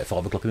stuff away at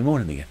 5 o'clock in the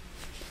morning again.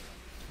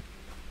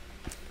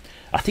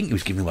 I think he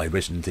was giving away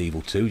Resident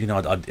Evil 2. You know,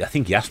 I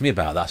think he asked me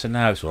about that. I said,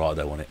 no, it's alright,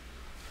 I don't want it.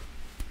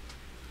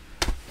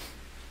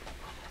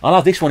 I'll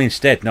have this one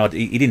instead. No,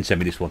 he didn't send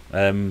me this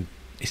one.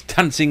 It's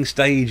Dancing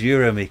Stage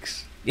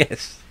Euromix.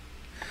 Yes.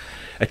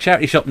 A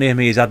charity shop near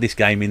me has had this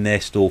game in their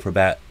store for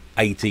about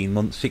 18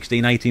 months,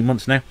 16, 18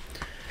 months now.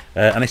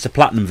 And it's a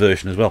platinum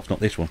version as well, it's not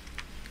this one.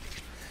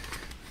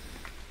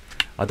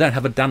 I don't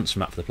have a dance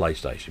map for the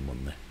PlayStation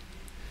 1 there,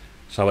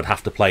 so I'd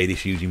have to play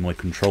this using my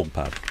control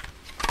pad.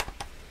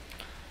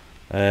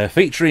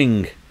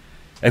 Featuring,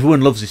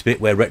 everyone loves this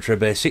bit where Retro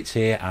Bear sits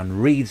here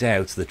and reads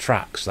out the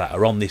tracks that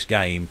are on this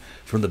game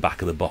from the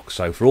back of the box.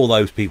 So for all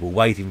those people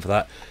waiting for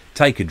that,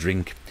 take a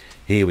drink.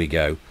 Here we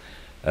go.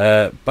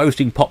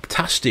 Boasting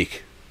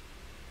Poptastic,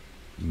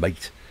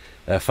 mate.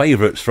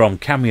 Favourites from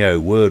Cameo,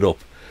 Word Up,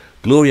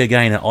 Gloria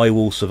Gaynor, I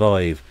Will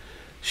Survive,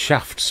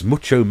 Shaft's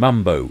Mucho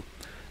Mambo,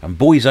 and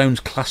Boyzone's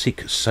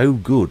classic So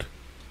Good.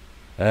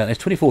 There's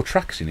 24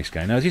 tracks in this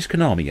game. Now, is this a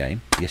Konami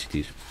game? Yes, it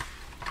is.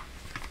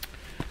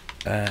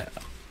 I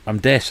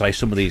dare say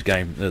some of these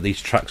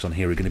these tracks on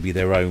here are going to be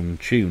their own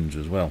tunes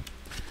as well.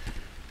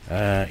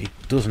 It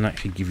doesn't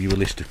actually give you a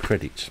list of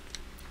credits,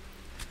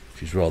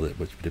 which is rather a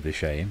bit of a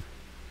shame.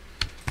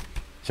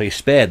 So you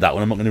spared that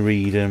one. I'm not going to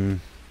read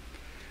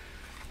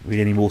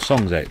any more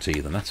songs out to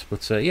you than that.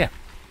 But yeah,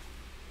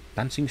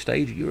 Dancing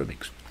Stage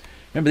Euromix.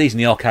 Remember these in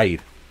the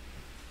arcade?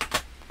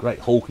 Great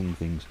hulking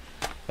things.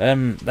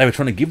 They were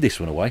trying to give this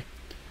one away.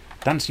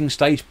 Dancing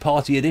Stage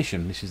Party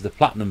Edition. This is the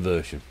platinum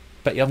version.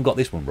 Bet you haven't got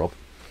this one, Rob.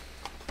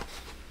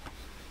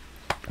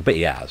 I bet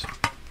he has.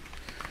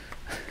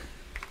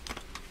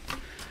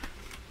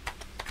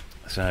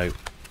 So,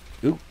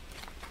 ooh,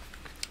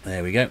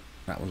 there we go.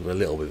 That was a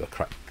little bit of a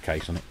crack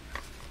case on it,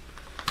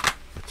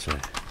 but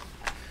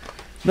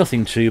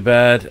nothing too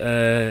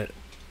bad.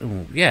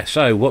 Yeah.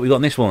 So what we got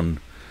in this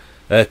one?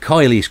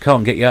 Kylie's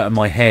Can't Get You Out of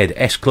My Head,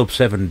 S Club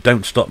 7,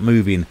 Don't Stop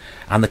Moving,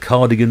 and the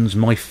Cardigans'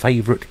 My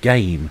Favourite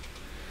Game.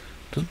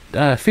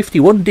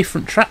 51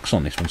 different tracks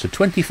on this one, so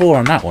 24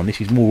 on that one. This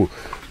is more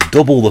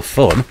double the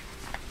fun,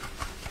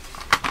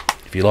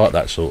 if you like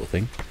that sort of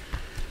thing.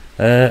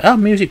 Oh,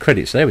 music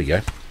credits, there we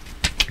go.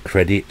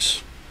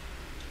 Credits.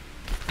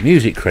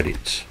 Music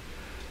credits.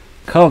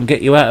 Can't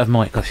Get You Out of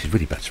My... God, this is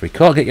really bad, sorry.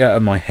 Can't Get You Out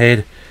of My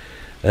Head.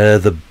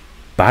 The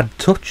Bad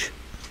Touch.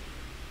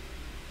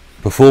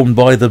 Performed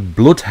by the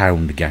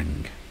Bloodhound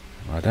Gang.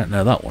 I don't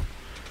know that one.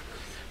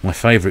 My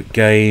Favourite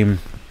Game.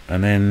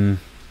 And then...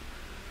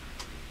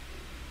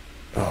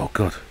 Oh,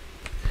 God.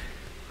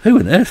 Who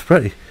on earth,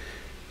 Freddie?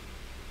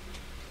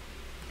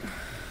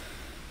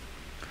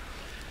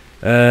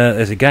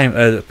 There's a game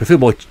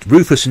performed by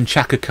Rufus and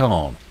Chaka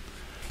Khan.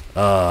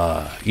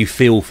 You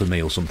Feel For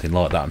Me or something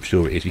like that, I'm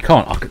sure it is. You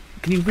can't...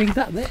 Can you read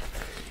that there?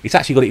 It's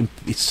actually got it in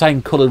its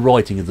same coloured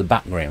writing as the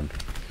background.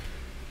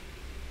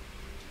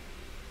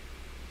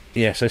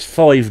 Yeah, so there's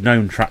 5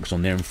 known tracks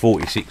on there and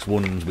 46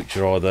 ones which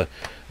are either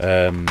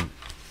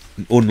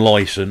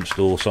unlicensed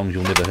or songs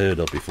you've never heard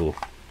of before.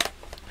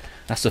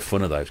 That's the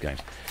fun of those games.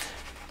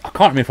 I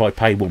can't remember if I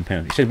paid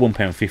 £1. It said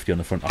 £1.50 on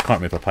the front. I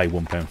can't remember if I paid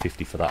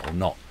 £1.50 for that or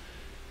not.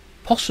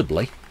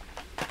 Possibly.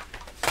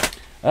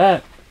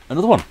 Another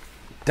one.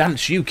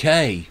 Dance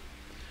UK.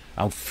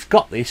 I've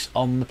got this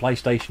on the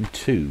PlayStation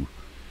 2.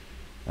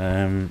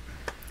 I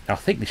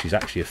think this is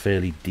actually a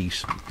fairly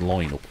decent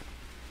lineup.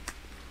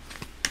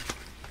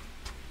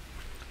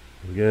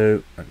 Here we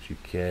go. Dance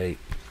UK.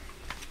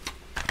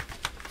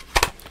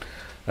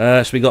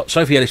 So we got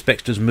Sophie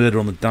Ellis-Bextor's Murder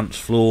on the Dance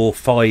Floor,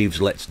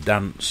 Five's Let's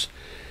Dance,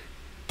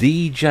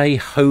 DJ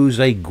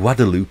Jose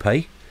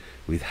Guadalupe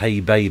with Hey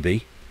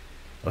Baby.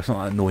 Oh, it's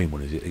not that annoying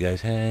one, is it? It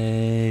goes,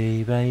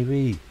 hey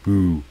baby,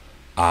 ooh,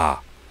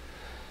 ah.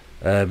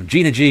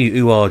 Gina G,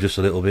 ooh, ah, just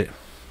a little bit.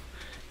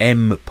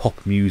 M,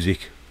 Pop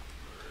Music.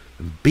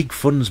 And Big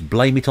Fun's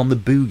Blame It on the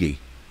Boogie.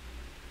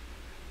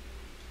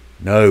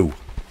 No.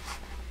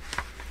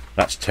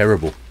 That's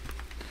terrible.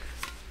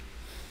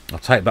 I'll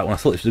take it back when I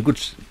thought this was a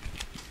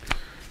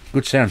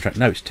good soundtrack.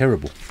 No, it's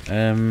terrible.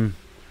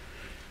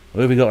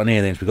 What have we got on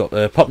here then? So we've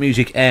got Pop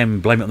Music M,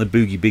 Blame It on the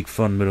Boogie, Big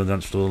Fun, Middle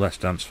Dance Floor, Let's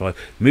Dance 5,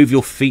 Move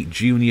Your Feet,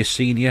 Junior,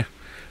 Senior,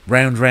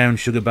 Round Round,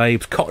 Sugar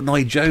Babes, Cotton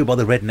Eye Joe by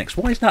the Rednecks.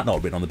 Why is that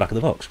not written on the back of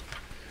the box?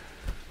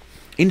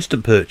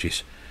 Instant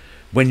Purchase,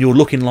 When You're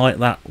Looking Like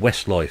That,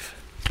 Westlife.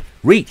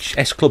 Reach,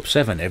 S Club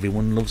 7,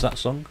 everyone loves that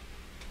song.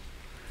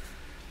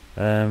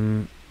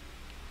 Something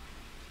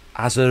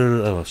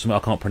I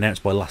can't pronounce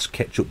by Last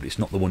Ketchup, but it's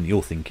not the one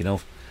you're thinking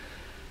of.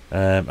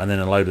 And then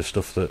a load of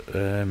stuff that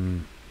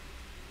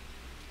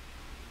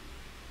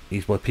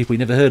is by people you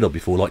never heard of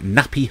before, like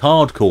Nappy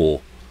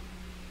Hardcore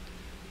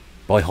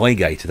by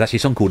Highgate. There's actually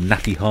a song called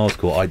Nappy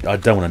Hardcore. I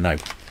don't want to know.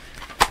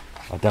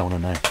 I don't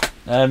want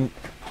to know.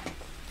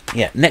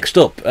 Yeah, next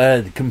up,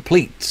 the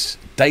complete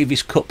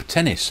Davis Cup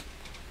Tennis,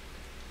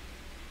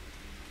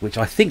 which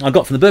I think I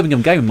got from the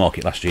Birmingham Game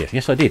Market last year.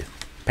 Yes, I did.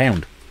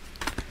 £1.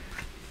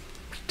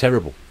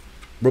 Terrible.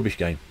 Rubbish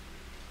game.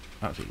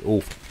 Absolutely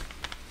awful.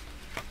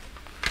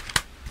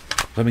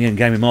 Coming in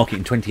game in market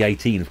in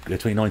 2019,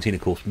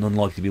 of course, none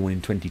likely to be one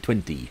in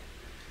 2020.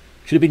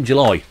 Should have been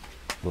July,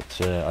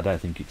 but I don't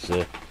think it's.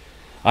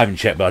 I haven't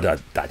checked,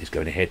 but that is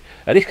going ahead.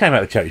 This came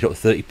out of charity shop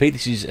for 30p.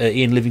 This is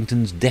Ian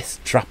Livingstone's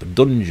Death Trap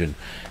Dungeon.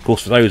 Of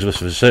course, for those of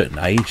us of a certain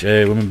age,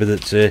 remember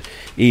that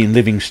Ian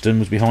Livingstone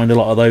was behind a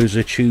lot of those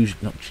choose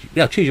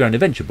your own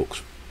adventure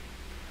books.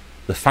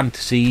 The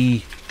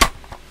fantasy.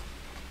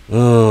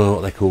 Oh, what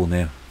are they called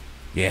now?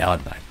 Yeah, I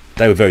don't know.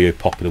 They were very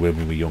popular when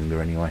we were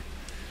younger, anyway.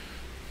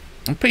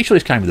 I'm pretty sure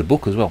this came with a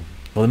book as well.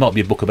 Well, there might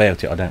be a book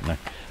about it. I don't know.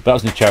 But that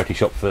was in the charity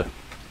shop for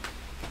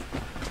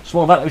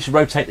small amount. Let's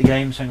rotate the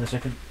game. Hang on a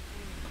second.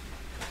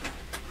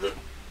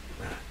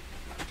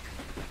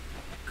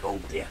 Oh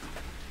dear.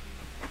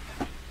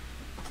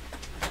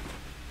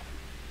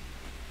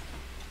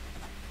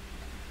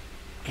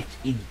 Get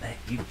in there,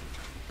 you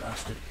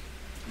bastard.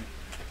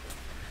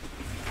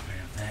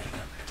 There you go.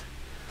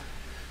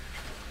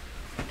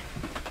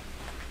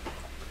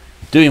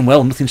 Doing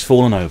well, nothing's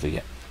fallen over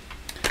yet.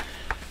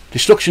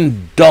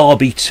 Destruction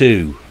Derby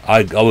 2.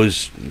 I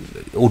was,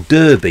 or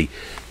Derby.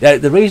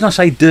 The reason I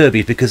say Derby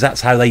is because that's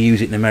how they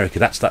use it in America.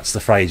 That's the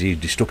phrase used.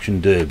 Destruction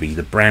Derby,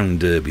 the Brown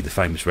Derby, the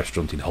famous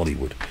restaurant in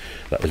Hollywood.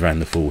 That was around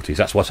the 40s.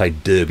 That's why I say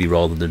Derby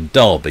rather than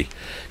Derby,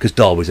 because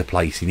Derby's a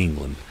place in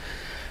England.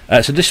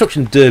 So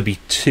Destruction Derby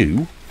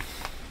 2,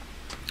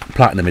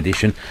 Platinum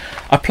Edition.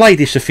 I played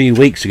this a few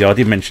weeks ago. I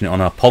did mention it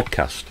on our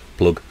podcast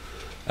plug,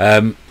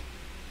 and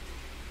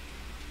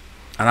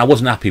I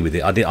wasn't happy with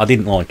it. I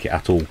didn't like it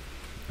at all.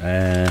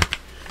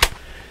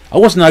 I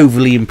wasn't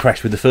overly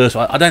impressed with the first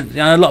one. I don't. You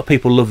know, a lot of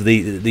people love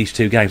these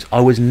two games. I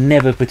was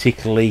never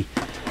particularly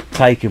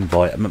taken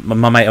by it.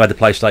 My mate who had the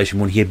PlayStation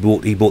 1, he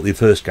bought the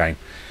first game,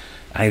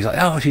 and he was like,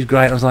 "Oh, she's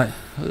great." I was like,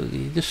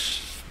 you're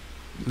just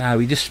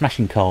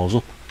smashing cars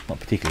up.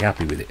 Not particularly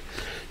happy with it.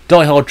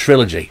 Die Hard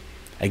Trilogy.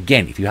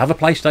 Again, if you have a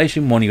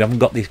PlayStation 1, you haven't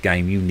got this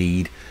game, you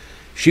need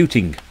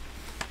shooting.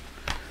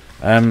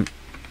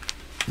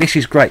 This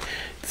is great.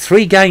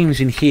 3 games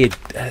in here,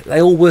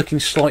 they all work in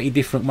slightly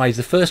different ways.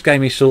 The first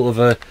game is sort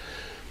of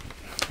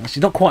it's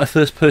not quite a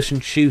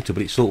first-person shooter,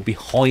 but it's sort of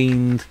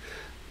behind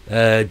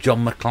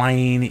John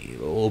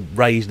McClane or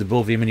raised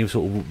above him, and you're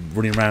sort of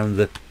running around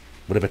the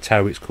whatever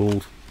tower it's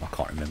called. I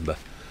can't remember.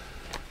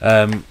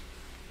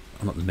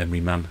 I'm not the memory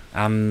man,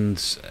 and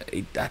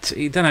it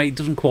don't know. It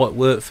doesn't quite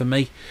work for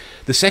me.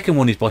 The second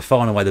one is by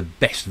far and away the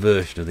best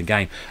version of the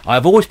game.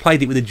 I've always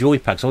played it with a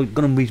joypad, so it's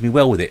going to reasonably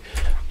well with it.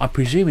 I'm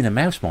presuming the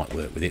mouse might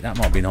work with it. That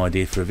might be an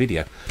idea for a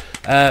video.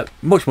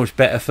 Much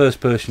better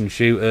first-person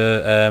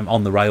shooter,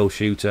 on the rail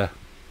shooter.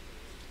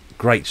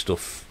 Great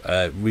stuff.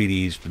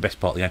 Really is the best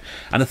part of the game.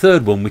 And the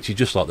third one, which is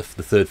just like the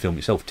third film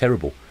itself,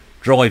 terrible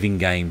driving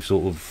game,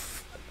 sort of.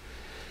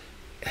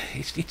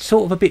 It's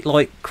sort of a bit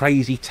like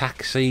Crazy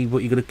Taxi, but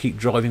you've got to keep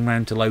driving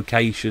around to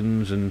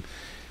locations and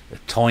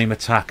time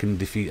attack and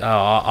defeat.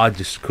 I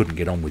just couldn't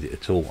get on with it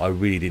at all. I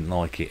really didn't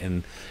like it,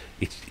 and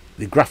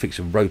the graphics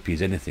are ropey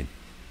as anything.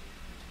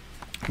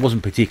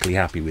 Wasn't particularly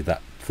happy with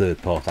that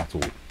third part at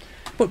all,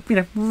 but you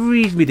know,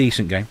 reasonably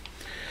decent game.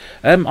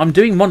 I'm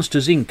doing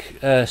Monsters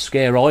Inc.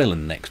 Scare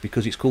Island next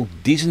because it's called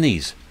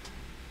Disney's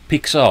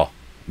Pixar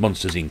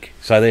Monsters Inc.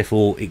 So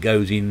therefore it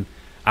goes in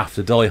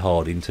after Die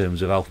Hard in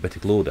terms of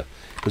alphabetical order,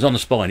 because on the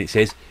spine it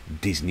says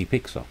Disney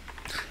Pixar,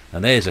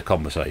 and there's a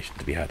conversation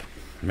to be had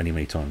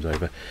many times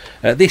over.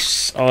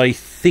 This I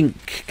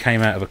think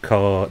came out of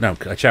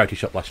a charity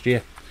shop last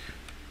year.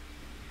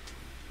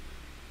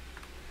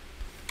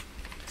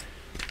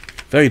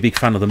 Very big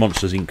fan of the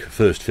Monsters Inc.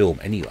 first film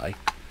anyway,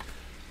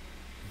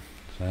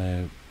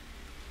 so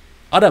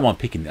I don't mind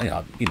picking,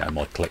 you know,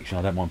 my collection.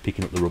 I don't mind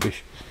picking up the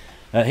rubbish.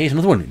 Here's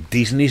another one,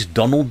 Disney's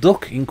Donald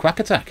Duck in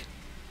Quack Attack.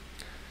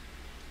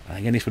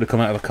 Again, this would have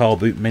come out of a car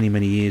boot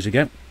many years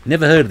ago.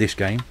 Never heard of this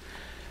game.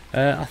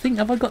 I think,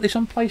 have I got this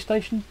on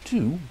PlayStation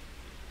 2?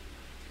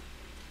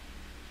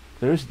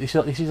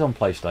 This is on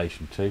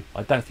PlayStation 2.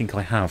 I don't think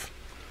I have.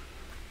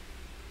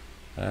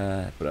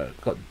 But I've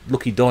got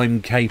Lucky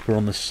Dime Caper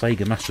on the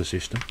Sega Master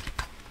System.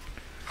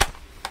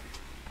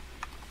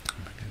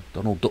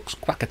 Donald Duck's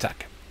Quack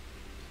Attack.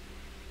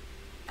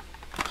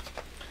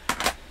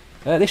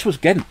 This was,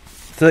 again,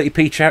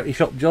 30p charity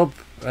shop job.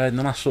 In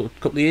the last sort of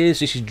couple of years.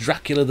 This is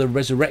Dracula the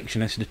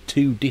Resurrection. This is a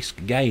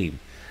 2-disc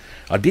game.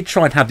 I did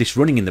try and have this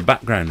running in the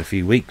background a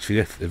few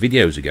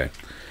videos ago,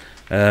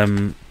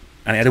 and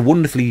it had a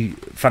wonderfully,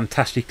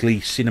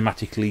 fantastically,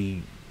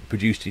 cinematically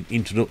produced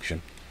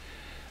introduction,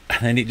 and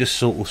then it just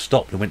sort of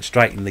stopped and went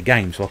straight in the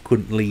game, so I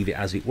couldn't leave it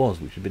as it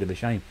was, which is a bit of a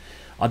shame.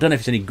 I don't know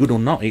if it's any good or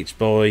not. It's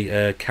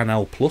by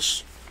Canal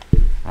Plus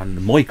and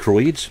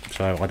Microids,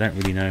 so I don't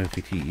really know if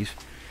it is.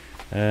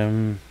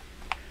 There's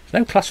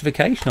no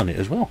classification on it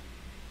as well.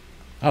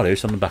 Oh,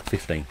 there's on the back,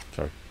 15.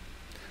 Sorry,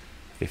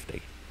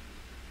 50.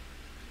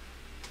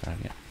 So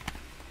yeah,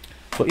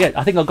 but yeah,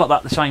 I think I got that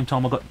at the same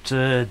time I got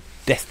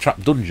Death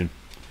Trap Dungeon.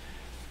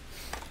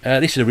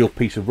 This is a real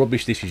piece of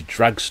rubbish. This is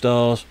Drag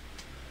Stars.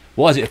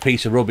 Why is it a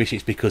piece of rubbish?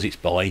 It's because it's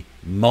by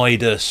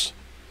Midas.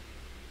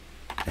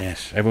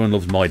 Yes, everyone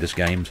loves Midas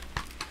games.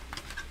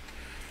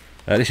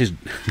 This is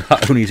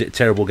not only is it a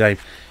terrible game,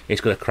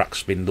 it's got a cracked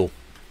spindle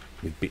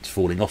with bits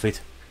falling off it.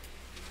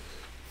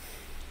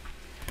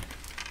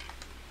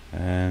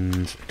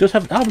 And it does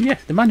have, oh yeah,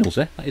 the manual's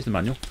there. That is the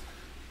manual.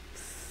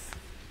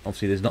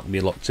 Obviously there's not going to be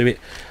a lot to it.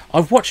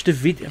 I've watched a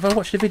video. Have I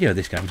watched a video of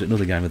this game? Is it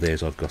another game of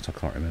theirs I've got? I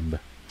can't remember.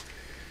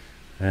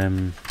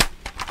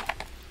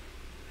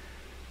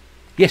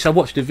 Yes, I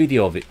watched a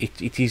video of it.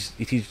 It is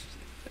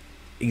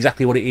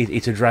exactly what it is.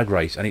 It's a drag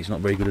race, and it's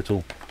not very good at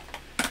all.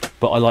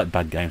 But I like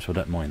bad games, so I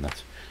don't mind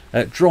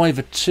that.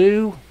 Driver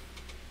 2.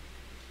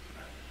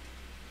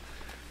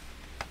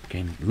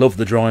 Again, love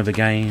the Driver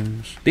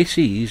games. This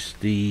is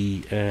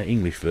the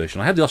English version.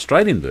 I had the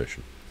Australian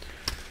version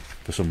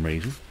for some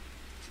reason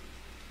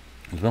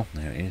as well.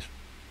 There it is.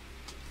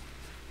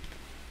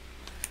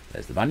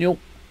 There's the manual.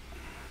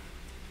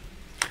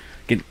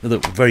 Again,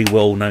 another very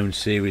well-known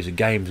series of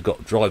games. I've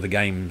got Driver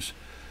games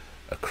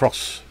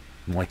across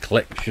my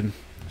collection.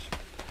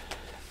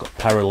 Got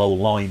parallel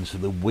lines to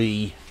the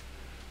Wii.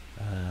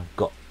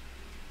 Got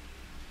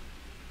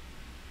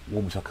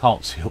one which I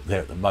can't see up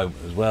there at the moment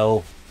as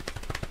well.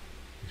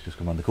 It's just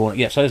come around the corner.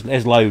 Yeah, so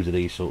there's loads of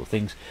these sort of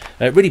things.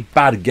 Really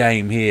bad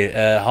game here.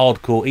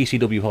 Hardcore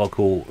ECW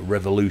Hardcore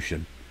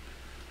Revolution.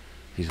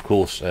 This is of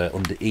course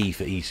under E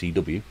for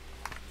ECW.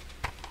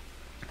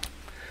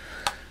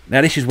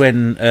 Now this is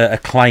when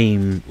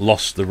Acclaim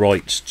lost the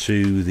rights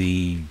to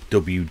the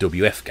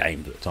WWF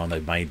games at the time. They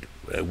made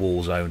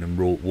Warzone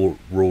and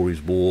Raw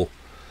is War,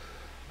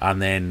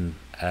 and then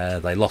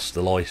they lost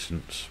the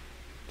license.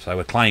 So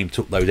Acclaim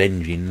took those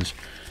engines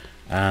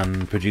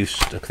and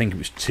produced, I think it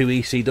was 2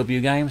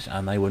 ECW games,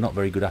 and they were not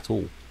very good at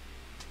all.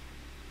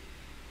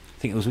 I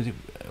think it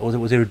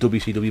was there a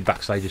WCW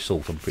Backstage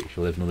Assault? I'm pretty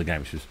sure there was another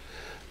game which was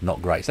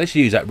not great. So they should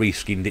use that,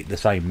 reskinned it, the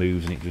same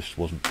moves, and it just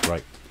wasn't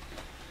great.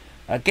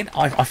 Again,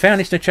 I found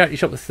this in a charity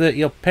shop for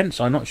 30 odd pence.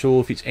 I'm not sure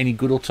if it's any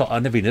good or not.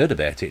 I've never even heard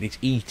about it. It's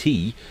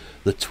E.T.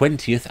 the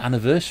 20th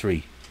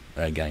anniversary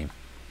game.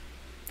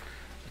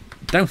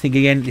 Don't think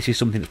again this is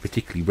something that's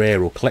particularly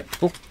rare or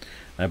collectible,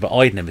 but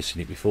I'd never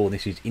seen it before.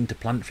 This is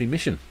Interplanetary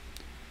Mission.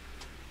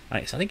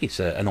 I think it's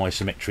an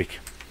isometric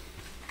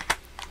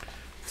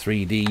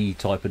 3D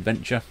type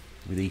adventure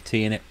with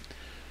E.T. in it.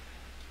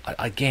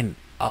 I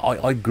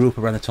grew up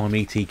around the time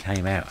E.T.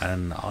 came out,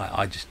 and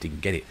I just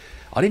didn't get it.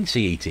 I didn't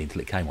see E.T. until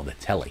it came on the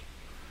telly.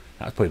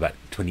 That was probably about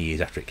 20 years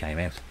after it came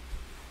out.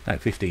 No,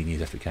 15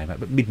 years after it came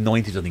out, but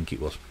mid-90s I think it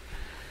was.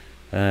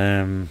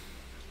 Because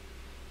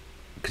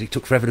it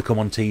took forever to come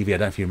on TV. I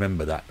don't know if you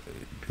remember that.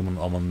 Come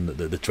on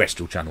the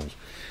terrestrial channels.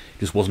 It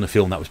just wasn't a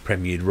film that was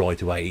premiered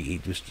right away.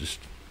 It was just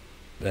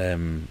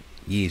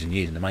years and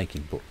years in the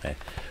making. But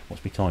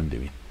what's my time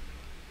doing?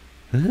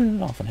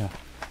 Half an hour.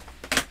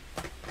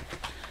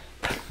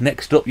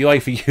 Next up,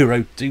 UEFA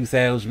Euro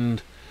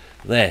 2000.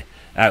 There.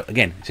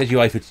 Again, it says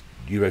UEFA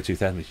Euro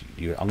 2000.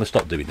 I'm going to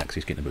stop doing that because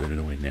it's getting a bit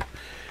annoying now.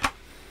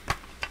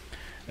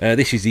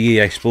 This is the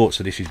EA Sports,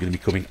 so this is going to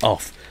be coming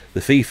off the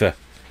FIFA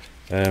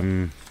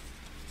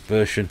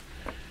version.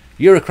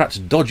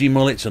 Eurocrats, dodgy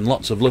mullets, and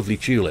lots of lovely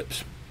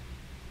tulips.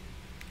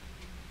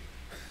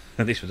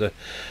 And this was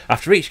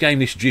after each game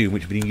this June,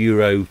 which would be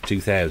Euro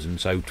 2000,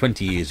 so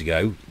 20 years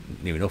ago,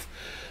 near enough.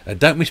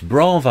 Don't miss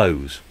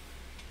Bravos.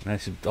 Now,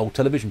 it's an old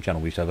television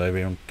channel we used to have over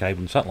here on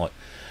cable and satellite.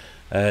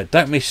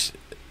 Don't miss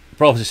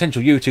Bravos.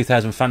 Essential Euro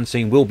 2000 fan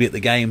scene will be at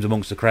the games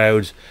amongst the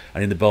crowds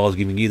and in the bars,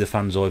 giving you the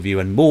fans' eye view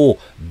and more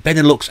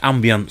Benelux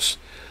ambience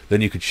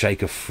than you could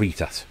shake a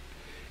freet at.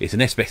 It's the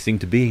next best thing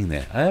to being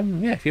there.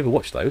 Yeah, if you ever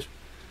watched those,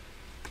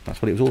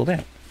 that's what it was all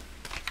about.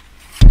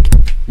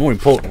 More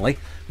importantly,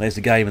 there's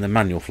the game and the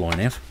manual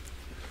flying out.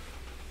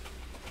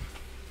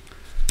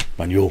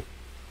 Manual.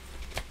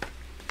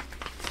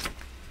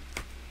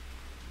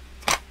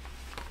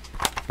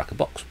 Back of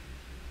box.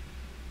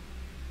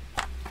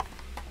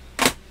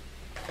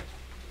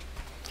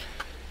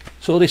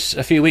 Saw this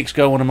a few weeks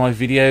ago on one of my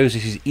videos.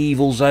 This is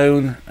Evil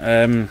Zone.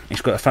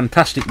 It's got a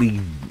fantastically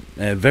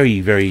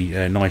very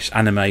nice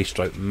anime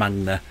stroke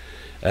manga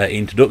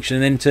introduction,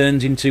 and then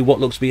turns into what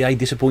looks to be a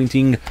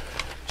disappointing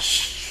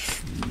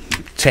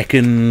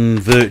Tekken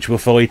Virtua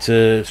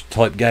Fighter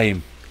type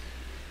game.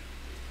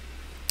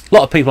 A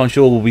lot of people I'm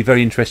sure will be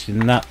very interested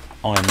in that.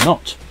 I am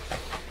not.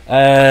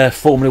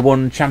 Formula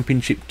 1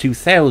 Championship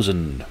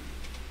 2000,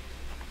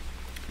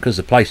 because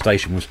the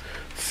PlayStation was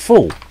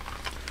full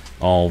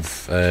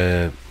of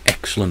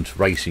excellent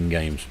racing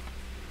games.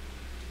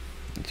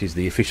 It is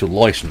the official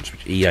license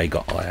which EA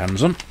got their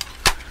hands on,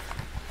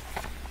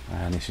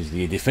 and this is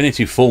the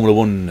definitive Formula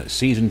 1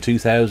 Season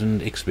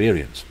 2000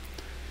 experience.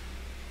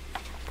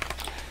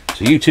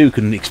 So you too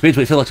can experience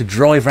what it feels like to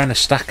drive around a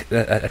track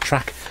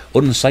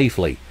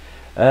unsafely.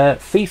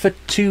 FIFA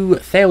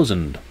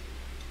 2000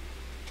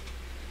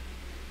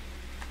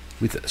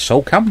 with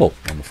Sol Campbell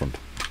on the front.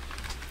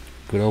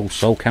 Good old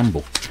Sol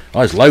Campbell. Oh,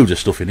 there's loads of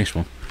stuff in this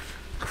one.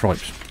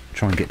 Cripes.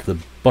 Try and get to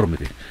the bottom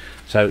of it.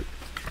 So,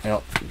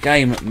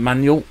 game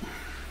manual.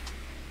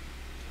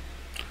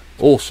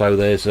 Also,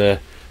 there's a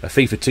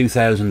FIFA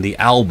 2000 the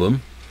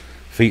album,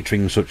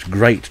 featuring such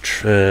great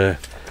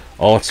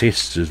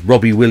artists as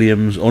Robbie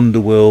Williams,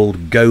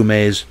 Underworld,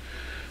 Gomez,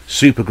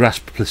 Supergrass,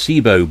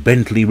 Placebo,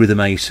 Bentley Rhythm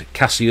Ace,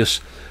 Cassius,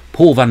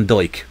 Paul Van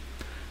Dyke,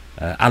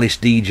 Alice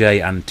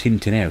DJ and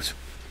Tintin Out.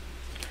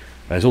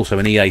 There's also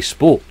an EA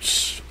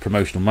Sports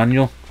promotional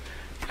manual,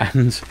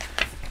 and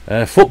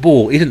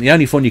football isn't the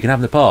only fun you can have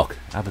in the park.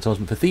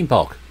 Advertisement for Theme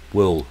Park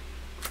World.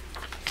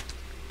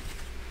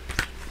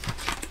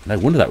 No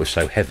wonder that was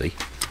so heavy.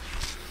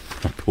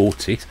 I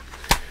bought it.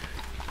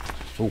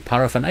 It's all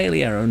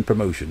paraphernalia and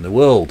promotion. The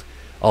world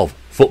of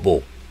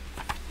football.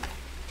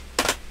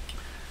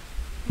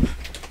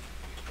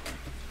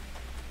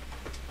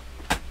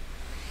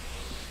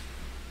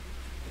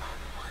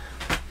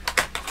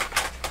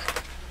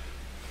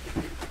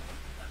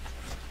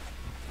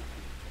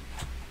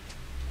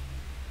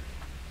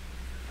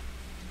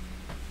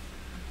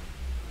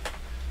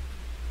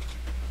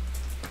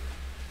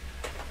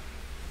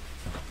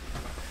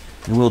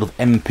 In the world of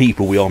M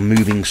people, we are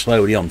moving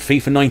slowly on.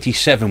 FIFA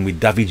 97 with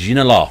David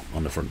Ginola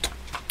on the front.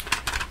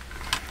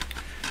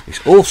 This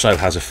also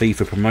has a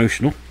FIFA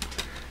promotional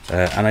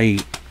and a,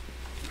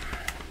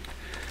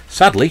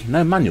 sadly,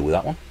 no manual with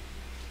that one.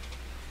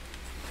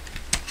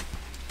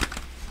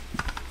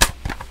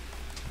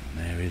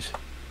 And there is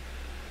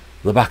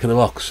the back of the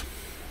box.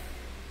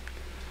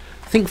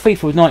 I think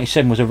FIFA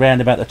 97 was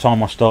around about the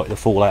time I started to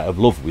fall out of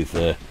love with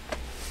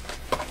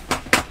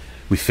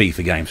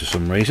FIFA games for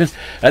some reason.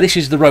 This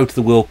is the Road to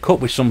the World Cup,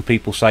 which some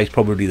people say is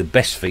probably the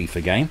best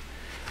FIFA game.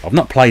 I've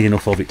not played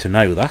enough of it to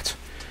know that.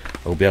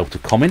 I'll be able to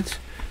comment.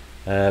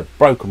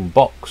 Broken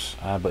box,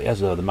 but it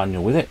has the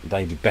manual with it.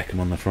 David Beckham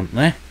on the front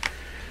there.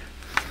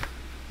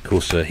 Of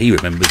course, he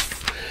remembers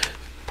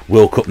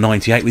World Cup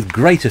 98 with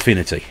great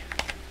affinity.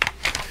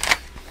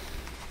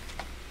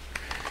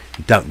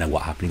 You don't know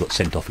what happened. He got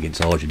sent off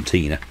against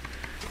Argentina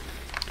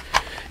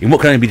in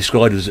what can only be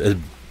described as a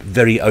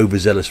very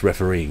overzealous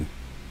refereeing.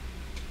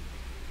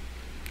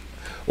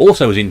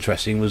 Also was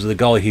interesting was the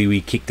guy who he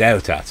kicked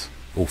out at,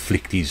 or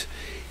flicked his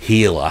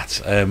heel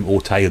at.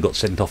 Ortega got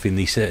sent off in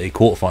the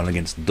quarterfinal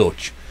against the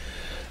Dutch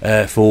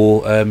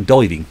for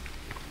diving,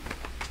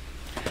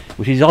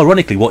 which is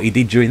ironically what he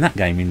did during that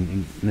game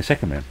in the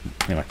second round.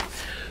 Anyway,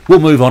 we'll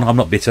move on. I'm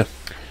not bitter.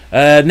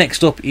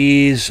 Next up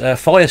is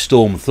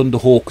Firestorm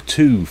Thunderhawk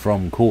 2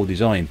 from Core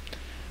Design.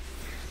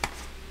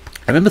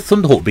 I remember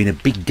Thunderhawk being a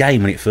big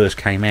game when it first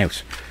came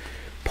out,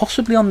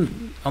 possibly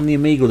on the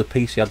Amiga or the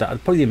PC.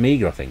 Probably the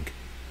Amiga, I think.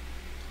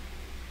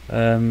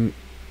 And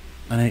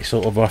then it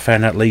sort of, I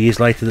found out years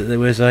later that there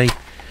was a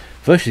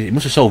version. It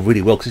must have sold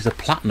really well because it's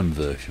a platinum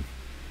version.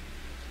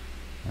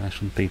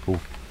 Some people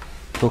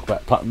talk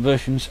about platinum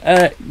versions.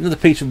 Another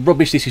piece of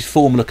rubbish. This is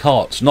Formula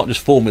Karts, not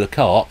just Formula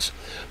Karts,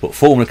 but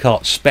Formula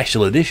Karts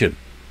Special Edition,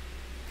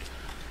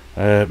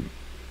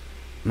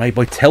 made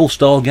by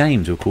Telstar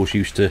Games, who of course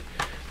used to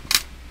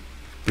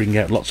bring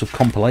out lots of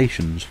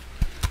compilations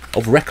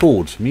of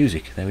records,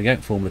 music. There we go,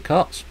 Formula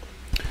Karts.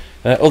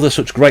 Other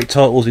such great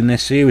titles in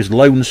this series: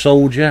 Lone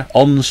Soldier,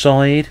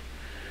 Onside,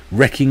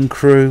 Wrecking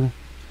Crew,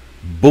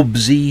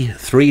 Bubsy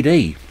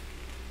 3D.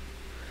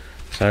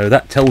 So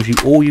that tells you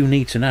all you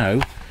need to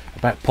know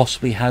about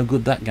possibly how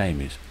good that game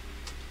is.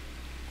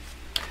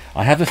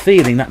 I have a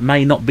feeling that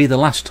may not be the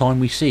last time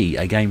we see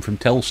a game from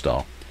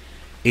Telstar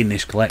in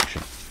this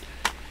collection.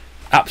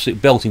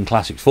 Absolute belting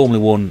classic, Formula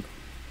 1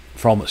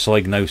 from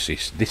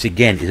Psygnosis. This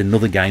again is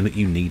another game that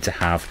you need to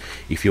have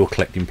if you're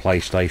collecting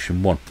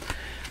PlayStation 1.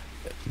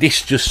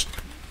 This just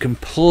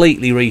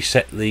completely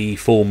reset the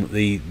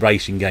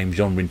racing game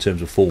genre in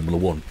terms of Formula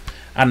 1,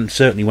 and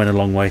certainly went a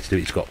long way to do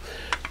it. It's got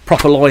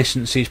proper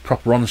licenses,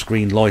 proper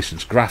on-screen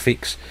licensed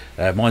graphics.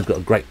 Mine's got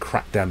a great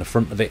crack down the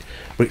front of it,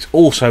 but it's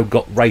also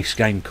got race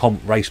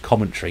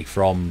commentary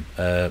from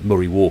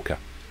Murray Walker.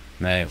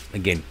 Now,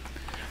 again,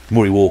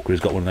 Murray Walker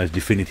has got one of those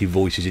definitive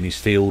voices in his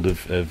field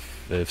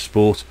of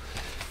sport.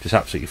 Just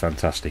absolutely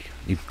fantastic.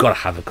 You've got to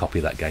have a copy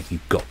of that game.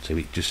 You've got to.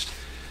 It just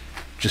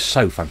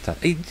so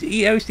fantastic.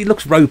 It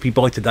looks ropey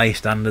by today's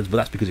standards, but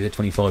that's because it's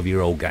a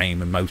 25-year-old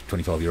game, and most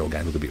 25-year-old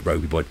games look a bit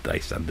ropey by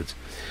today's standards.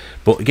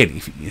 But again,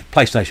 if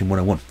PlayStation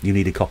 101, you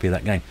need a copy of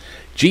that game.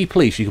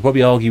 G-Police, you could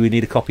probably argue we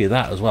need a copy of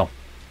that as well.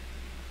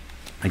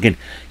 Again,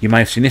 you may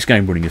have seen this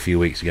game running a few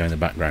weeks ago in the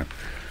background.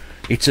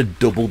 It's a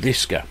double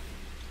disco.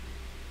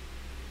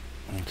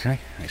 Okay,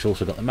 it's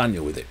also got the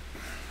manual with it.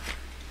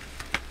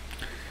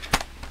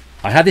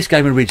 I had this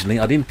game originally,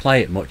 I didn't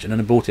play it much, and then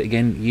I bought it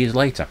again years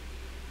later.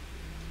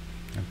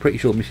 I'm pretty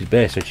sure Mrs.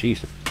 Bear said she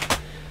used to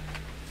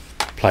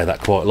play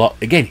that quite a lot.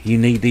 Again, you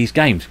need these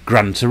games.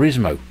 Gran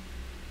Turismo.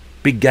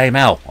 Big Game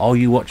Al, are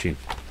you watching?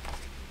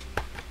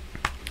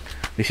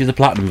 This is the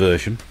platinum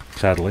version,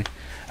 sadly.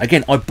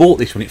 Again, I bought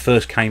this when it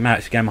first came out.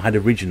 It's a game I had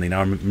originally.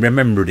 Now I'm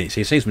remembering it,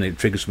 so it seems it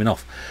triggers something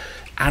off.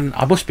 And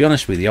I must be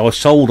honest with you, I was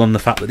sold on the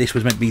fact that this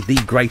was meant to be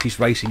the greatest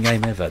racing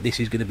game ever. This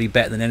is going to be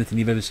better than anything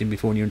you've ever seen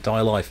before in your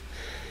entire life.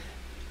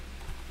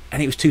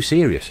 And it was too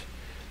serious.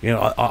 You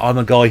know, I'm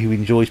a guy who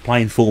enjoys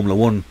playing Formula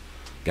 1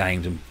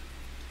 games, and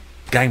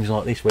games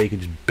like this where you can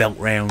just belt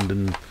round,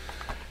 and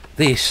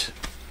this,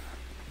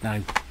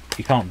 no,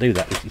 you can't do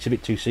that. It's a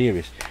bit too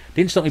serious.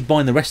 Didn't stop me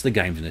buying the rest of the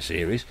games in the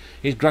series.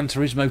 Is Gran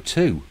Turismo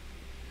 2.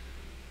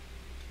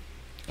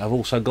 I've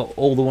also got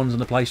all the ones on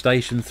the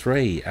PlayStation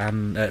 3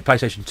 and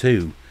PlayStation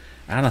 2,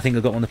 and I think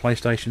I've got one on the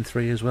PlayStation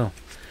 3 as well.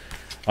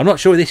 I'm not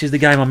sure if this is the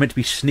game I'm meant to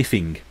be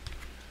sniffing.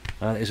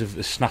 It's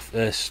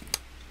a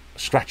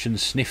scratch and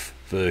sniff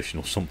version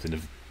or something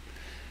of.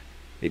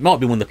 It might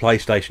be one of the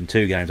PlayStation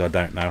 2 games. I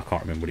don't know. I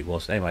can't remember what it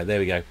was. Anyway, there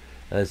we go.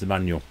 There's the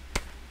manual.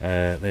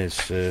 There's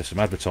some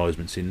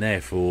advertisements in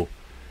there for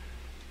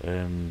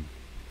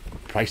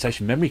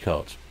PlayStation memory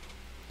cards.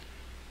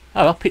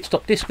 Oh, well, pit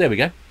stop disc. There we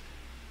go.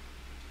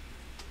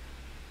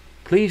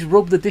 Please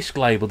rub the disc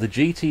label, the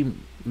GT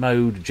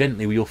mode,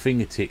 gently with your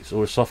fingertips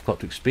or a soft cloth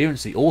to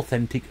experience the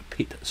authentic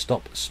pit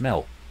stop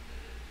smell.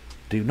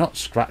 Do not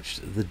scratch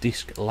the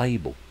disc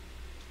label.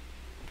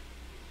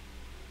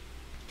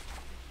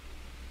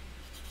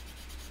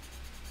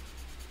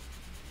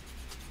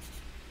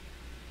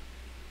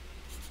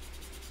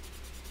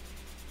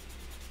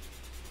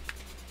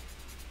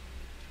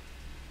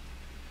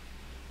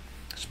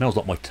 Smells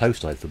like my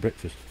toast I had for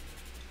breakfast.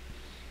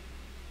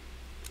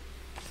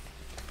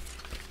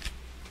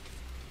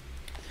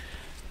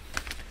 I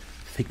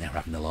think they're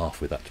having a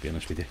laugh with that, to be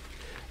honest with you.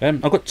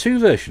 I've got two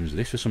versions of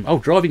this for some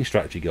driving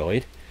strategy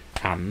guide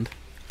and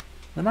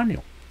the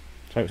manual.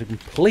 So it's a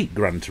complete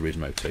Gran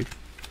Turismo 2.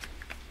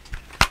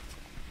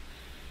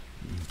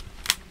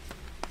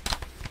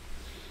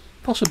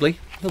 Possibly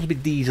a little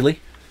bit diesely.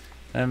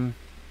 Just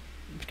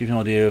gives you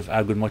an idea of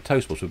how good my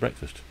toast was for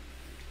breakfast.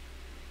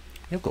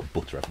 They've got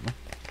butter, haven't they?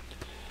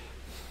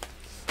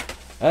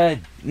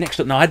 Next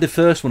up, now I had the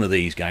first one of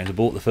these games. I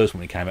bought the first one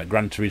when it came out,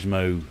 Gran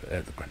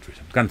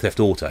Theft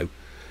Auto,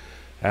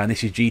 and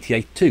this is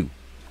GTA 2.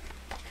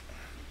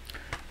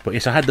 But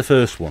yes, I had the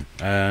first one,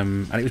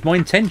 and it was my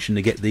intention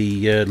to get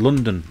the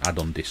London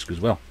add-on disc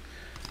as well,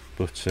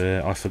 but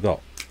I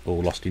forgot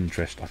or lost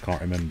interest. I can't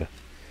remember.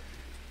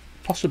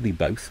 Possibly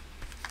both.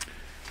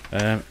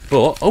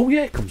 But oh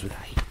yeah, it comes with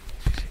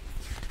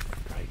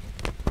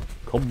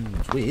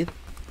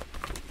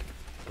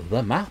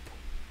the map.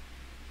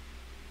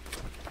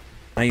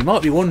 Now you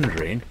might be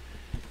wondering,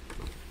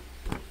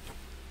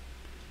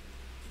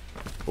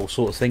 or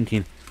sort of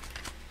thinking,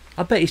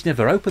 I bet he's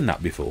never opened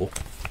that before.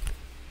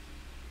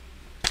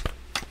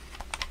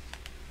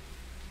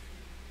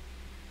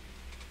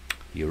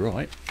 You're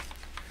right.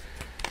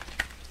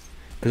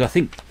 Because I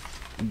think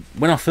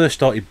when I first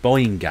started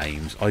buying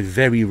games, I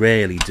very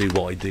rarely do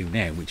what I do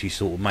now, which is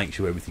sort of make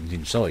sure everything's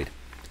inside.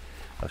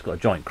 I've got a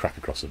giant crack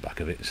across the back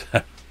of it,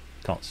 so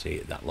can't see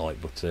it that light,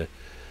 but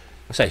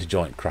I say it's a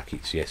giant crack,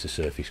 it's a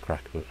surface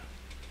crack, but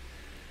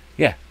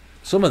yeah,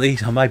 some of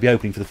these I may be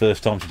opening for the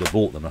first time since I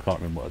bought them. I can't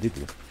remember what I did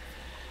with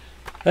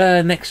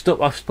them. Next up,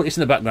 I've put this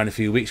in the background a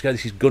few weeks ago.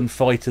 This is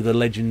Gunfighter: The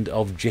Legend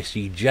of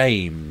Jesse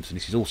James, and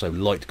this is also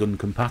light gun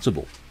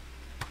compatible.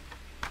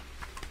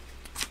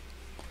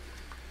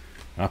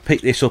 I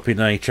picked this up in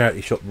a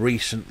charity shop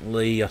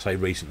recently. I say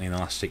recently, in the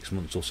last 6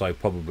 months or so,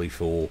 probably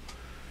for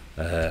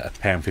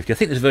 £1.50. I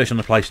think there's a version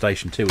on the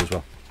PlayStation 2 as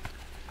well.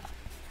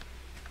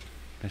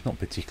 It's not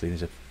particularly,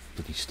 there's a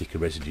bloody sticker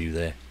residue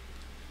there.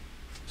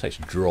 So it's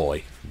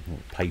dry,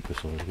 paper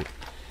sort of it.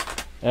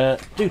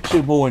 Do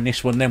two more in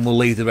this one, then we'll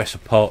leave the rest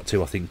of part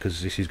 2, I think,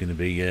 because this is going to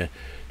be,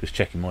 just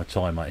checking my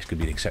time, mate, it's going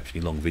to be an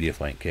exceptionally long video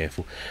if I ain't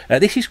careful.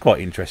 This is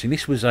quite interesting.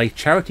 This was a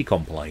charity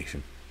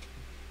compilation,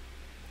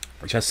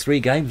 which has 3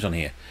 games on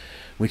here,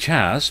 which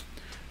has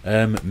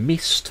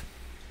Myst,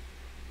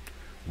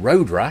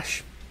 Road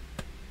Rash,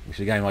 which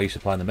is a game I used to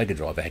play on the Mega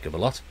Drive a heck of a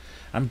lot,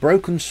 and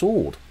Broken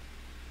Sword,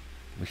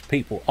 which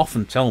people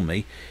often tell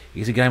me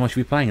is a game I should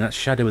be playing, and that's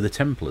Shadow of the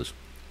Templars.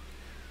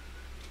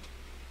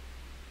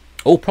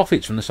 All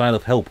profits from the sale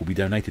of Help will be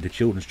donated to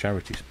children's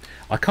charities.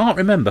 I can't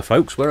remember,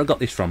 folks, where I got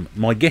this from.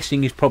 My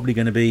guessing is probably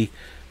going to be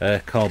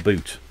Car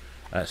Boot.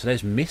 So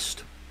there's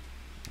Myst,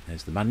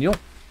 there's the manual,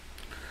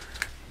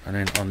 and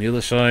then on the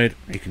other side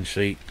you can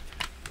see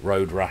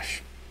Road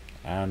Rash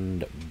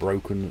and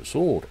Broken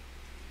Sword,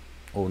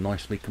 all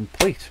nicely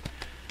complete.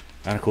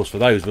 And of course, for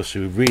those of us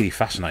who are really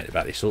fascinated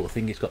about this sort of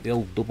thing, it's got the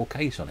old double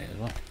case on it as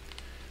well,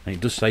 and it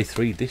does say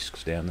 3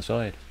 discs down the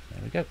side.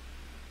 There we go.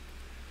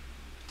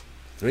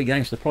 3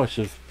 games for the price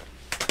of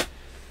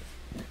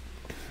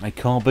a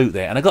car boot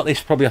there. And I got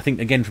this probably, I think,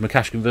 again from a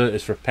cash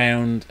converters for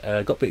 £1.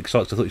 Got a bit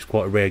excited because I thought it was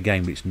quite a rare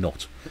game, but it's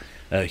not.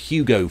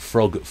 Hugo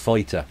Frog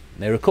Fighter.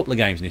 There are a couple of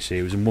games in this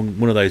series, and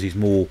one of those is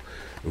more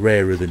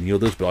rarer than the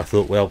others, but I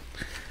thought, well,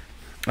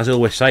 as I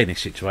always say in this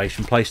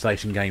situation,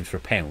 PlayStation games for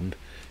 £1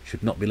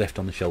 should not be left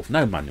on the shelf.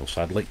 No manual,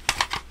 sadly.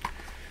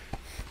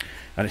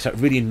 And it's that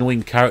really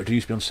annoying character who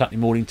used to be on Saturday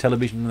morning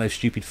television, one of those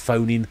stupid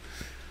phone-in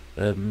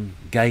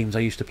games I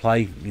used to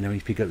play. You know, you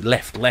pick up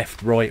left,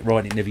 right,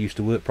 and it never used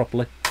to work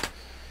properly.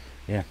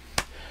 Yeah.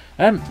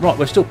 Right,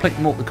 we're still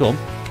plenty more to come.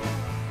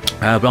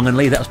 But I'm going to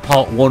leave that as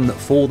part 1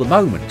 for the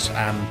moment,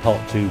 and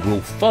part 2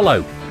 will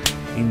follow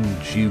in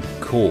due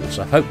course.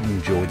 I hope you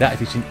enjoyed that.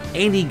 If you've seen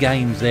any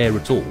games there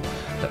at all,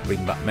 that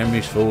bring back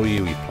memories for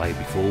you, you've played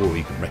before, or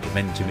you can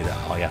recommend to me that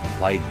I haven't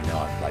played. You know,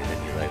 I've played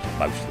any of those, or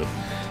most of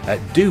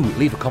them. Do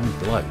leave a comment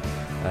below.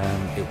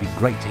 It would be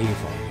great to hear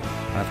from you.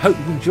 And I hope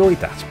you've enjoyed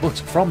that. But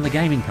from the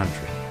gaming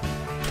pantry,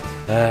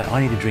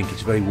 I need a drink.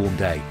 It's a very warm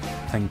day.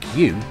 Thank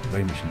you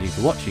very much indeed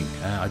for watching.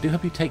 I do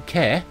hope you take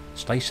care,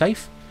 stay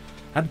safe,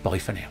 and bye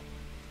for now.